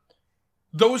door,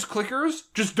 those clickers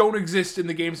just don't exist in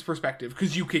the game's perspective.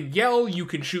 Because you can yell, you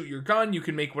can shoot your gun, you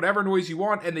can make whatever noise you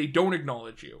want, and they don't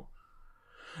acknowledge you.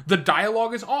 The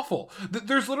dialogue is awful.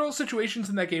 There's literal situations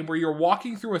in that game where you're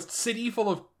walking through a city full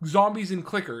of zombies and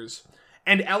clickers,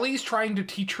 and Ellie's trying to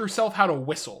teach herself how to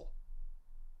whistle.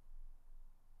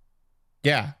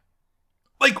 Yeah.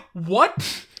 Like,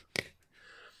 what?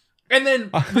 And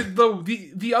then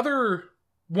the other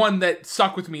one that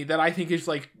stuck with me that I think is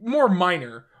like more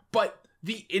minor, but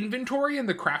the inventory and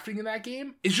the crafting in that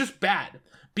game is just bad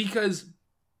because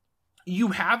you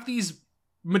have these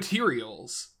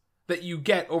materials that you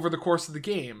get over the course of the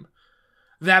game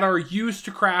that are used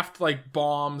to craft like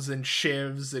bombs and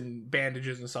shivs and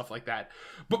bandages and stuff like that.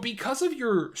 But because of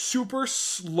your super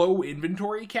slow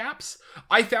inventory caps,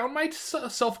 I found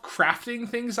myself crafting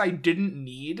things I didn't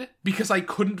need because I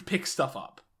couldn't pick stuff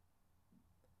up.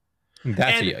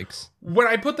 That's a yikes. When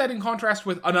I put that in contrast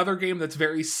with another game that's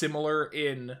very similar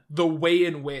in the way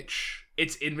in which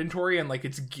its inventory and like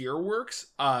its gear works,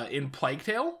 in Plague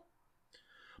Tale.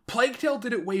 Plague Tale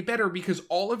did it way better because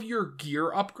all of your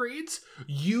gear upgrades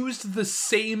used the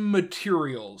same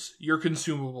materials your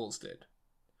consumables did.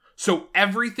 So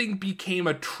everything became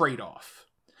a trade-off.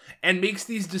 And makes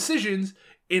these decisions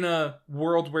in a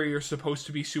world where you're supposed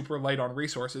to be super light on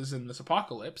resources in this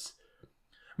apocalypse,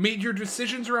 made your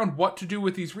decisions around what to do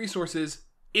with these resources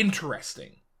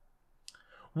interesting.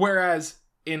 Whereas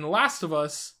in Last of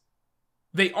Us,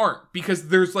 they aren't, because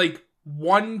there's like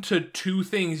 1 to 2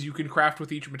 things you can craft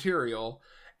with each material,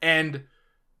 and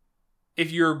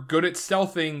if you're good at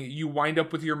stealthing, you wind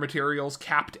up with your materials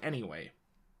capped anyway.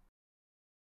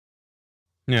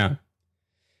 Yeah.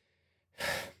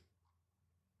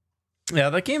 Yeah,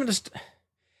 that game just...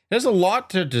 There's a lot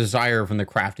to desire from the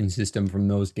crafting system from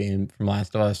those games, from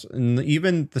Last of Us. And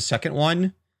even the second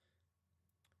one,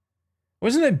 I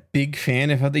wasn't a big fan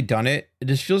of how they done it. It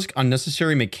just feels like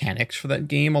unnecessary mechanics for that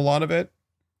game, a lot of it.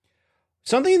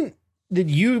 Something that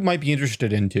you might be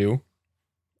interested into,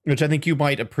 which I think you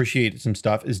might appreciate some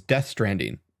stuff, is Death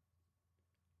Stranding.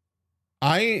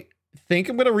 I think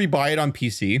I'm gonna rebuy it on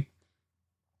PC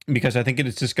because I think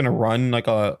it's just gonna run like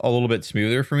a little bit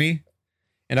smoother for me,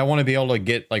 and I want to be able to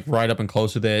get like right up and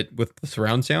close with it with the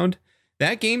surround sound.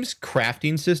 That game's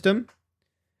crafting system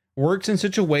works in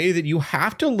such a way that you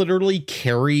have to literally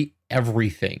carry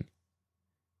everything.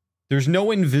 There's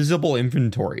no invisible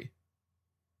inventory.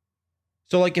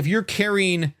 So like if you're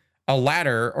carrying a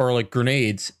ladder or like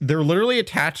grenades, they're literally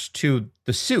attached to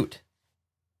the suit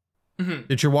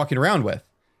that you're walking around with,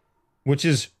 which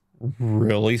is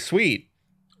really sweet.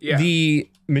 Yeah. The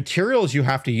materials you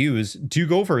have to use do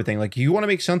go for everything. Like you want to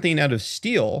make something out of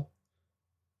steel,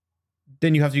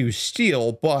 then you have to use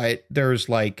steel, but there's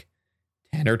like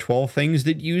 10 or 12 things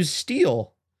that use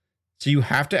steel. So you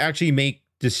have to actually make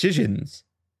decisions.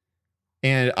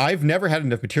 And I've never had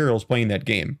enough materials playing that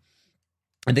game.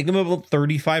 I think I'm about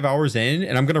 35 hours in,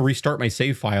 and I'm going to restart my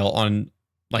save file on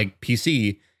like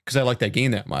PC because I like that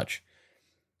game that much.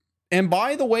 And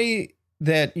by the way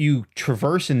that you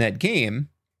traverse in that game,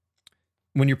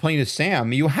 when you're playing as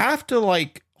Sam, you have to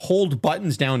like hold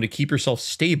buttons down to keep yourself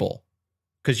stable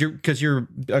because you're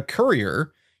a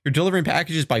courier. You're delivering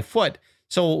packages by foot.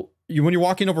 So when you're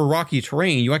walking over rocky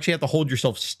terrain, you actually have to hold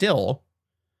yourself still.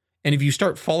 And if you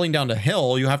start falling down a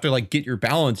hill, you have to like get your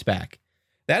balance back.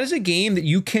 That is a game that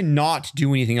you cannot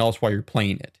do anything else while you're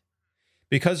playing it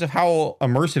because of how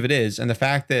immersive it is. And the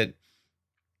fact that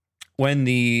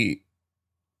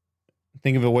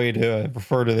think of a way to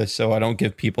refer to this so I don't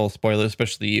give people spoilers,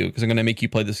 especially you, because I'm going to make you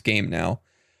play this game now.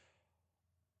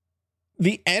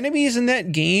 The enemies in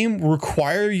that game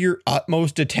require your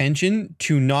utmost attention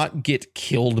to not get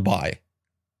killed by.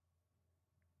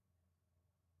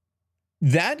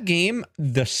 That game,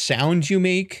 the sound you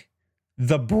make,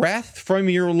 the breath from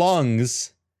your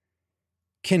lungs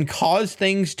can cause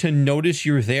things to notice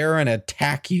you're there and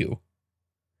attack you.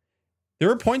 There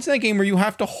are points in that game where you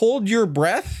have to hold your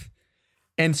breath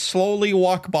and slowly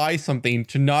walk by something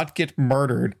to not get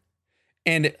murdered.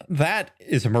 And that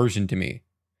is immersion to me.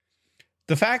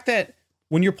 The fact that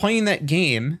when you're playing that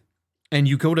game and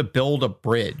you go to build a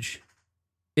bridge,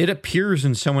 it appears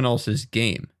in someone else's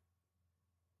game.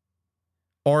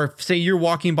 Or if, say, you're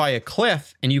walking by a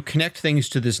cliff and you connect things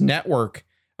to this network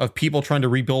of people trying to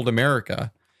rebuild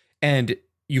America, and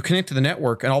you connect to the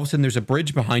network, and all of a sudden there's a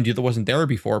bridge behind you that wasn't there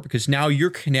before because now you're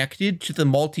connected to the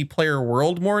multiplayer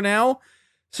world more now.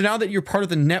 So now that you're part of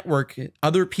the network,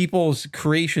 other people's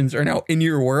creations are now in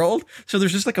your world. So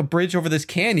there's just like a bridge over this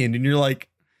canyon, and you're like,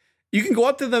 you can go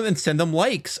up to them and send them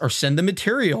likes or send them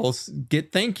materials,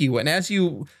 get thank you. And as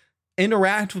you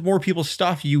interact with more people's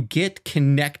stuff, you get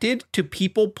connected to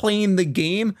people playing the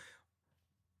game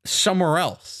somewhere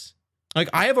else. Like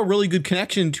I have a really good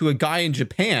connection to a guy in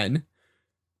Japan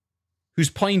who's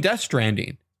playing Death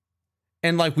Stranding,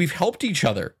 and like we've helped each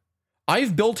other.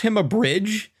 I've built him a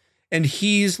bridge and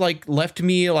he's like left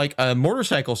me like a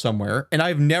motorcycle somewhere, and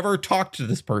I've never talked to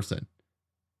this person.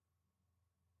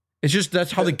 It's just,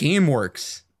 that's how the game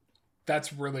works.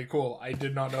 That's really cool. I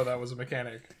did not know that was a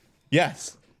mechanic.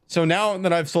 Yes. So now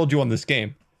that I've sold you on this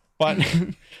game, but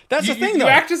that's the thing, you though.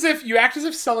 act as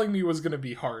if selling me was going to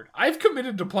be hard. I've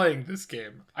committed to playing this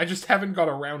game. I just haven't got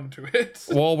around to it.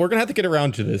 Well, we're gonna have to get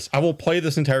around to this. I will play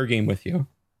this entire game with you,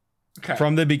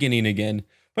 from the beginning again.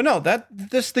 But no,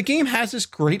 the game has this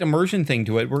great immersion thing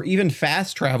to it, where even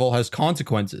fast travel has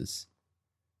consequences.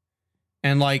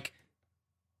 And like,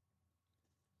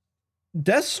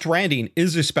 Death Stranding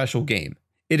is a special game.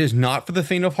 It is not for the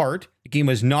faint of heart. The game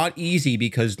is not easy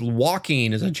because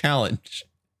walking is a challenge.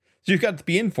 So you've got to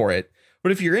be in for it.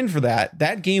 But if you're in for that,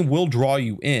 that game will draw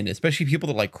you in, especially people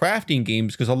that like crafting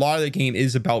games, because a lot of the game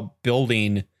is about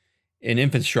building an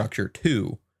infrastructure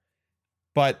too.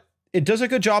 But it does a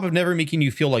good job of never making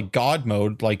you feel like God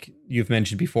mode, like you've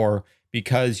mentioned before,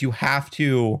 because you have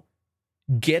to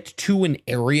get to an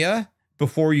area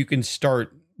before you can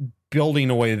start building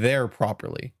away there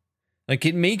properly. Like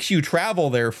it makes you travel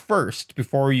there first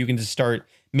before you can just start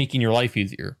making your life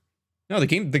easier. No, the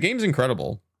game's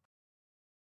incredible.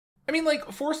 I mean,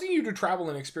 like, forcing you to travel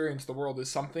and experience the world is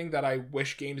something that I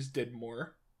wish games did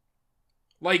more.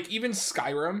 Like, even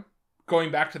Skyrim,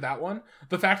 going back to that one,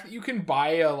 the fact that you can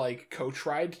buy a, like, coach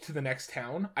ride to the next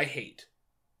town, I hate.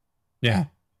 Yeah.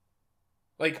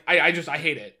 Like, I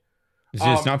hate it. It's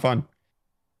just not fun.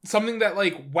 Something that,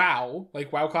 like WoW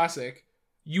Classic,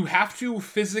 you have to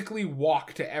physically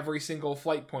walk to every single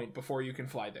flight point before you can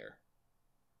fly there.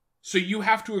 So you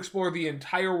have to explore the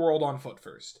entire world on foot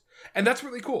first. And that's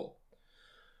really cool.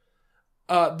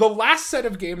 The last set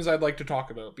of games I'd like to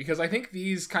talk about, because I think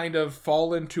these kind of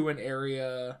fall into an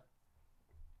area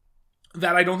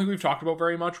that I don't think we've talked about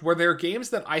very much, where they're games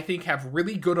that I think have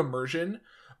really good immersion,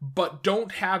 but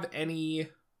don't have any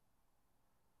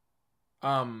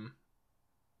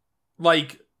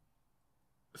like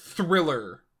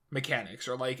thriller mechanics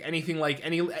or like anything like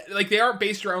any like they aren't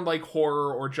based around like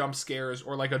horror or jump scares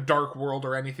or like a dark world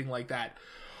or anything like that,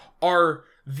 are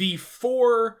the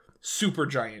 4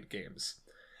 Supergiant games.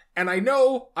 And I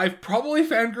know I've probably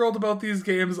fangirled about these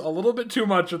games a little bit too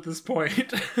much at this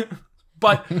point,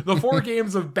 but the 4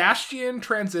 games of Bastion,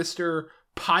 Transistor,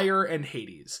 Pyre, and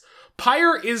Hades.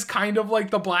 Pyre is kind of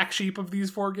like the black sheep of these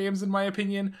 4 games in my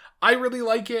opinion. I really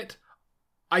like it.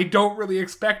 I don't really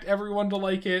expect everyone to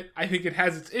like it. I think it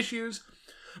has its issues.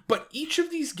 But each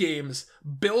of these games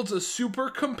builds a super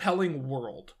compelling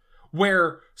world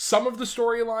where some of the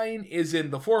storyline is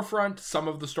in the forefront, some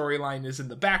of the storyline is in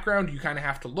the background. You kind of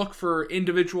have to look for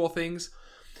individual things.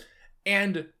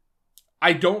 And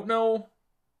I don't know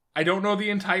the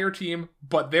entire team,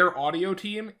 but their audio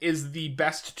team is the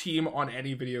best team on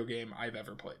any video game I've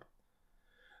ever played.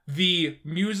 The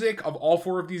music of all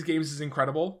 4 of these games is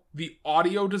incredible. The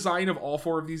audio design of all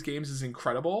 4 of these games is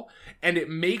incredible. And it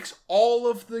makes all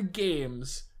of the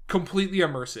games completely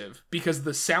immersive because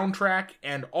the soundtrack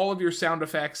and all of your sound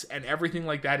effects and everything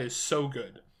like that is so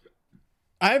good.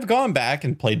 I've gone back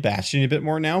and played Bastion a bit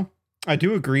more now. I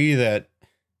do agree that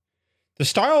the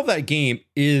style of that game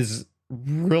is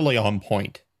really on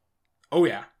point. Oh,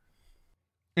 yeah.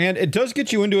 And it does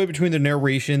get you into it between the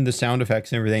narration, the sound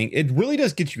effects, and everything. It really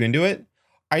does get you into it.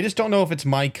 I just don't know if it's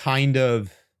my kind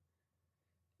of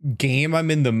game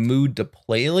I'm in the mood to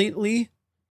play lately.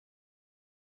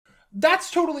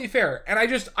 That's totally fair. And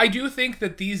I do think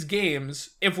that these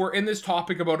games, if we're in this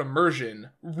topic about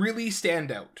immersion, really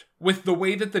stand out with the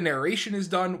way that the narration is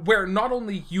done, where not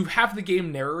only you have the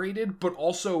game narrated, but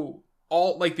also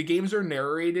all like the games are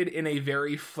narrated in a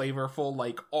very flavorful,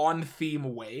 like on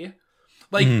theme way.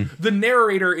 Like the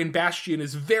narrator in Bastion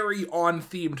is very on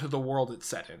theme to the world it's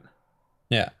set in.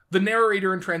 Yeah. The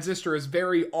narrator in Transistor is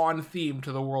very on theme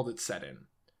to the world it's set in.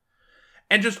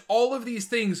 And just all of these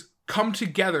things come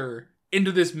together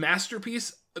into this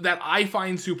masterpiece that I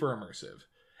find super immersive.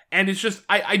 And it's just,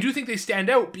 I do think they stand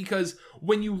out because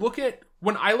when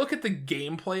I look at the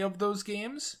gameplay of those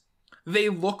games, they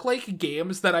look like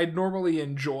games that I'd normally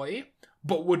enjoy,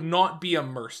 but would not be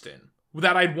immersed in.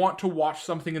 That I'd want to watch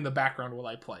something in the background while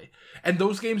I play. And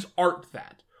those games aren't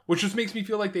that. Which just makes me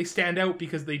feel like they stand out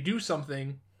because they do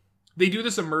something. They do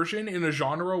this immersion in a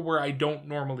genre where I don't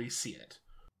normally see it.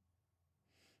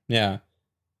 Yeah.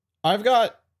 I've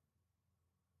got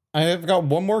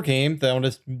one more game that I want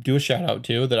to do a shout out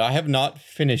to that I have not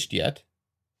finished yet.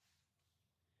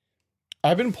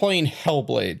 I've been playing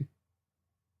Hellblade: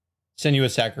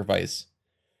 Senua's Sacrifice.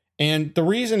 And the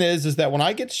reason is that when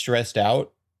I get stressed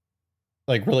out,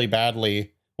 like really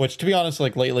badly, which to be honest,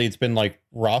 like lately it's been like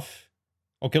rough.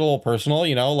 I'll get a little personal,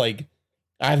 you know, like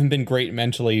I haven't been great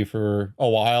mentally for a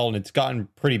while and it's gotten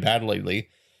pretty bad lately.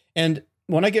 And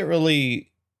when I get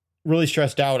really, really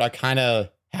stressed out, I kind of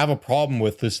have a problem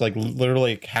with this, like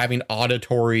literally having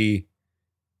auditory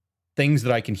things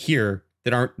that I can hear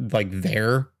that aren't like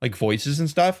there, like voices and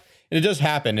stuff. And it does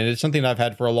happen. And it's something I've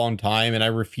had for a long time. And I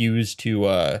refuse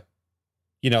to,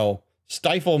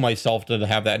 stifle myself to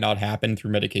have that not happen through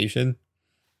medication.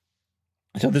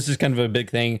 So this is kind of a big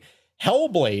thing.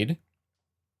 Hellblade,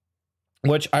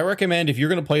 which I recommend if you're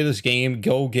going to play this game,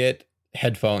 go get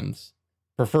headphones,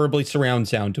 preferably surround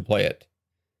sound to play it.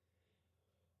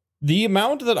 The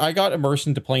amount that I got immersed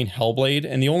into playing Hellblade,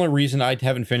 and the only reason I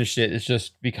haven't finished it is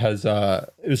just because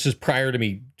it was just prior to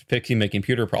me fixing my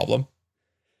computer problem.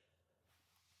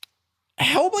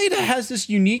 Hellblade has this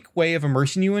unique way of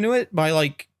immersing you into it by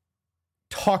like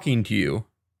talking to you.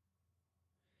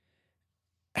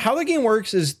 How the game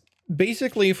works is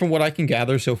basically, from what I can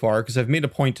gather so far, because I've made a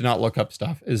point to not look up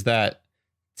stuff, is that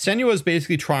Senua is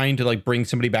basically trying to like bring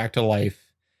somebody back to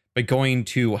life by going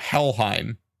to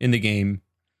Helheim in the game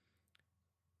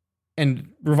and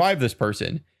revive this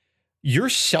person. Your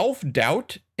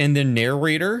self-doubt and the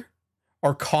narrator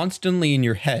are constantly in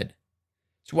your head.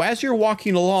 So as you're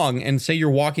walking along, and say you're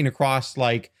walking across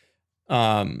like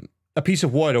a piece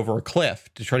of wood over a cliff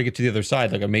to try to get to the other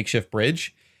side, like a makeshift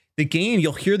bridge, the game,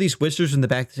 you'll hear these whispers in the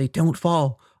back that say, "Don't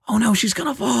fall. Oh no, she's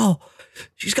gonna fall.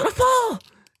 She's gonna fall."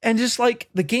 And just like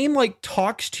the game like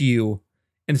talks to you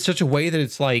in such a way that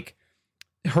it's like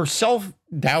her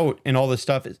self-doubt and all this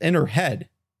stuff is in her head.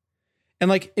 And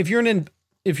like if you're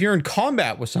in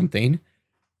combat with something,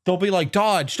 they'll be like,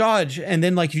 dodge. And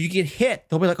then like if you get hit,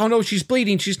 they'll be like, "Oh no, she's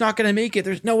bleeding. She's not gonna make it.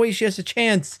 There's no way she has a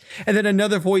chance." And then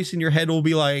another voice in your head will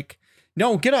be like,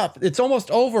 "No, get up. It's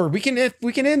almost over. We can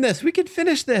end this. We can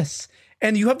finish this."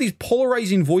 And you have these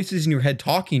polarizing voices in your head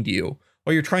talking to you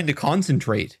while you're trying to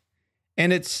concentrate.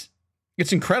 And it's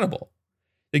incredible.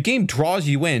 The game draws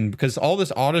you in because all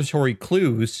this auditory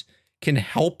clues can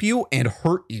help you and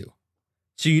hurt you.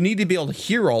 So you need to be able to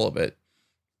hear all of it.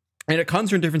 And it comes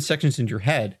from different sections in your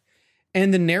head.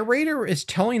 And the narrator is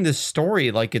telling this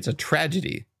story like it's a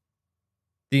tragedy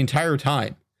the entire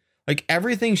time. Like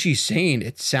everything she's saying,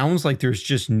 it sounds like there's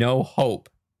just no hope.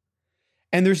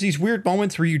 And there's these weird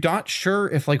moments where you're not sure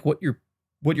if like what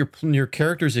your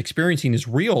character's experiencing is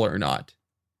real or not.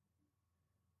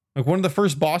 Like one of the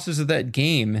first bosses of that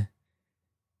game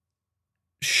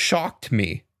shocked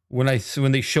me when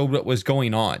they showed what was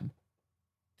going on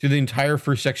through the entire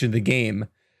first section of the game,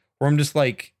 where I'm just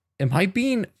like, am I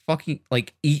being fucking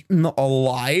like eaten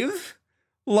alive?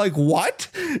 Like what?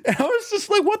 And I was just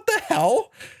like, what the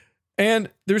hell? And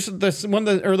there's this one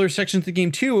of the earlier sections of the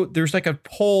game too. There's like a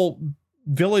whole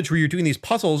village where you're doing these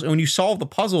puzzles, and when you solve the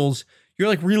puzzles, you're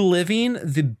like reliving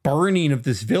the burning of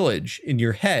this village in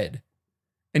your head,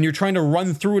 and you're trying to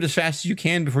run through it as fast as you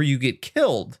can before you get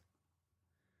killed.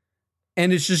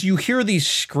 And it's just, you hear these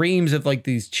screams of like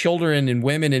these children and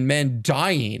women and men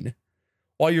dying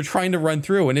while you're trying to run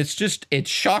through, and it's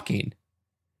shocking.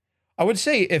 I would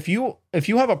say if you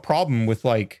have a problem with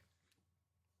like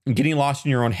getting lost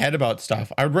in your own head about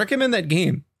stuff, I would recommend that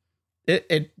game.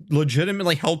 It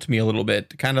legitimately helped me a little bit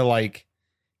to kind of like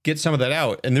get some of that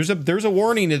out. And there's a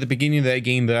warning at the beginning of that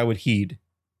game that I would heed.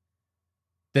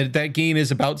 That game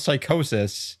is about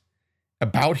psychosis,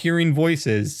 about hearing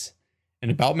voices, and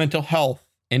about mental health,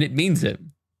 and it means it.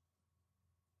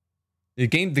 The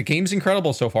game's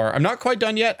incredible so far. I'm not quite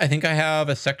done yet. I think I have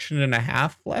a section and a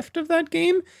half left of that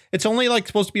game. It's only like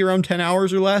supposed to be around 10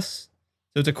 hours or less,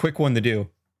 so it's a quick one to do.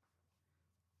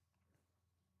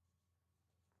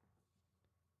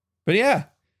 But yeah,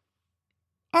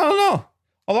 I don't know.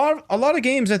 A lot of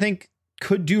games I think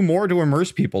could do more to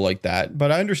immerse people like that,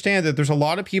 but I understand that there's a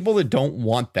lot of people that don't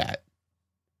want that.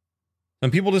 Some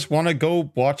people just want to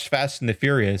go watch Fast and the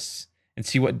Furious and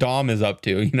see what Dom is up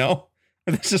to, you know?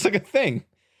 It's just like a thing,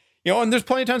 you know, and there's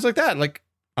plenty of times like that. Like,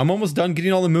 I'm almost done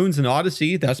getting all the moons in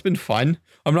Odyssey. That's been fun.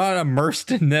 I'm not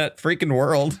immersed in that freaking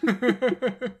world.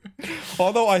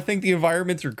 Although I think the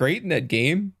environments are great in that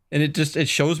game, and it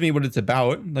shows me what it's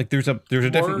about. Like there's a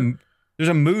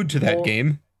mood to that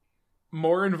game.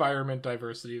 More environment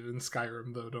diversity than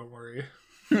Skyrim, though, don't worry.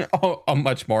 Oh,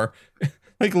 much more.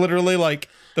 Like literally like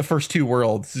the first two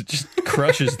worlds, it just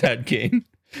crushes that game.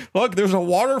 Look, there's a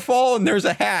waterfall and there's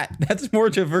a hat. That's more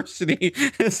diversity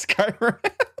in Skyrim.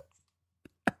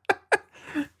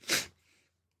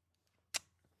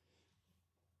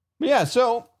 Yeah,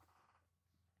 so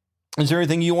is there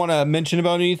anything you want to mention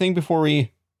about anything before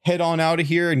we head on out of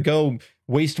here and go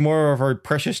waste more of our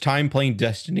precious time playing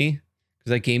Destiny?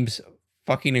 Because that game's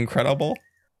fucking incredible.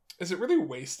 Is it really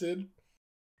wasted?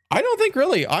 I don't think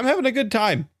really. I'm having a good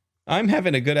time. I'm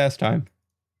having a good ass time.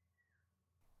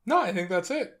 No, I think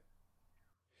that's it.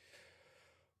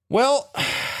 Well,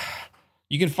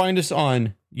 you can find us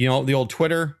on, the old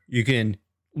Twitter. You can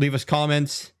leave us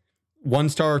comments.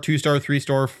 1-star, 2-star,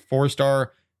 3-star,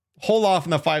 4-star. Hold off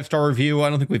on the 5-star review. I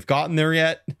don't think we've gotten there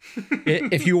yet.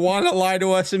 If you want to lie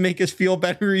to us and make us feel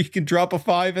better, you can drop a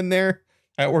 5 in there.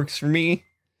 That works for me.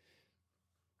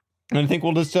 And I think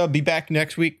we'll just be back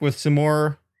next week with some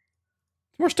more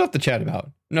stuff to chat about.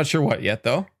 I'm not sure what yet,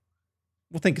 though.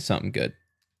 We'll think of something good.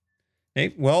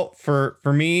 Hey, well, for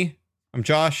me, I'm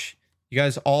Josh. You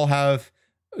guys all have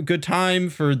a good time.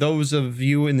 For those of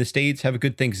you in the States, have a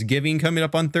good Thanksgiving coming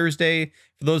up on Thursday.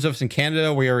 For those of us in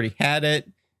Canada, we already had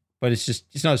it, but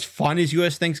it's not as fun as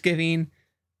US Thanksgiving.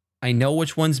 I know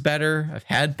which one's better. I've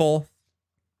had both.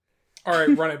 All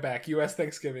right, run it back. US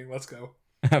Thanksgiving. Let's go.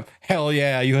 Hell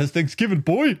yeah, US Thanksgiving,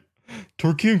 boy.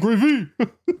 Turkey and gravy.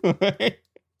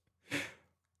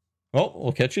 Well,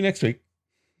 we'll catch you next week.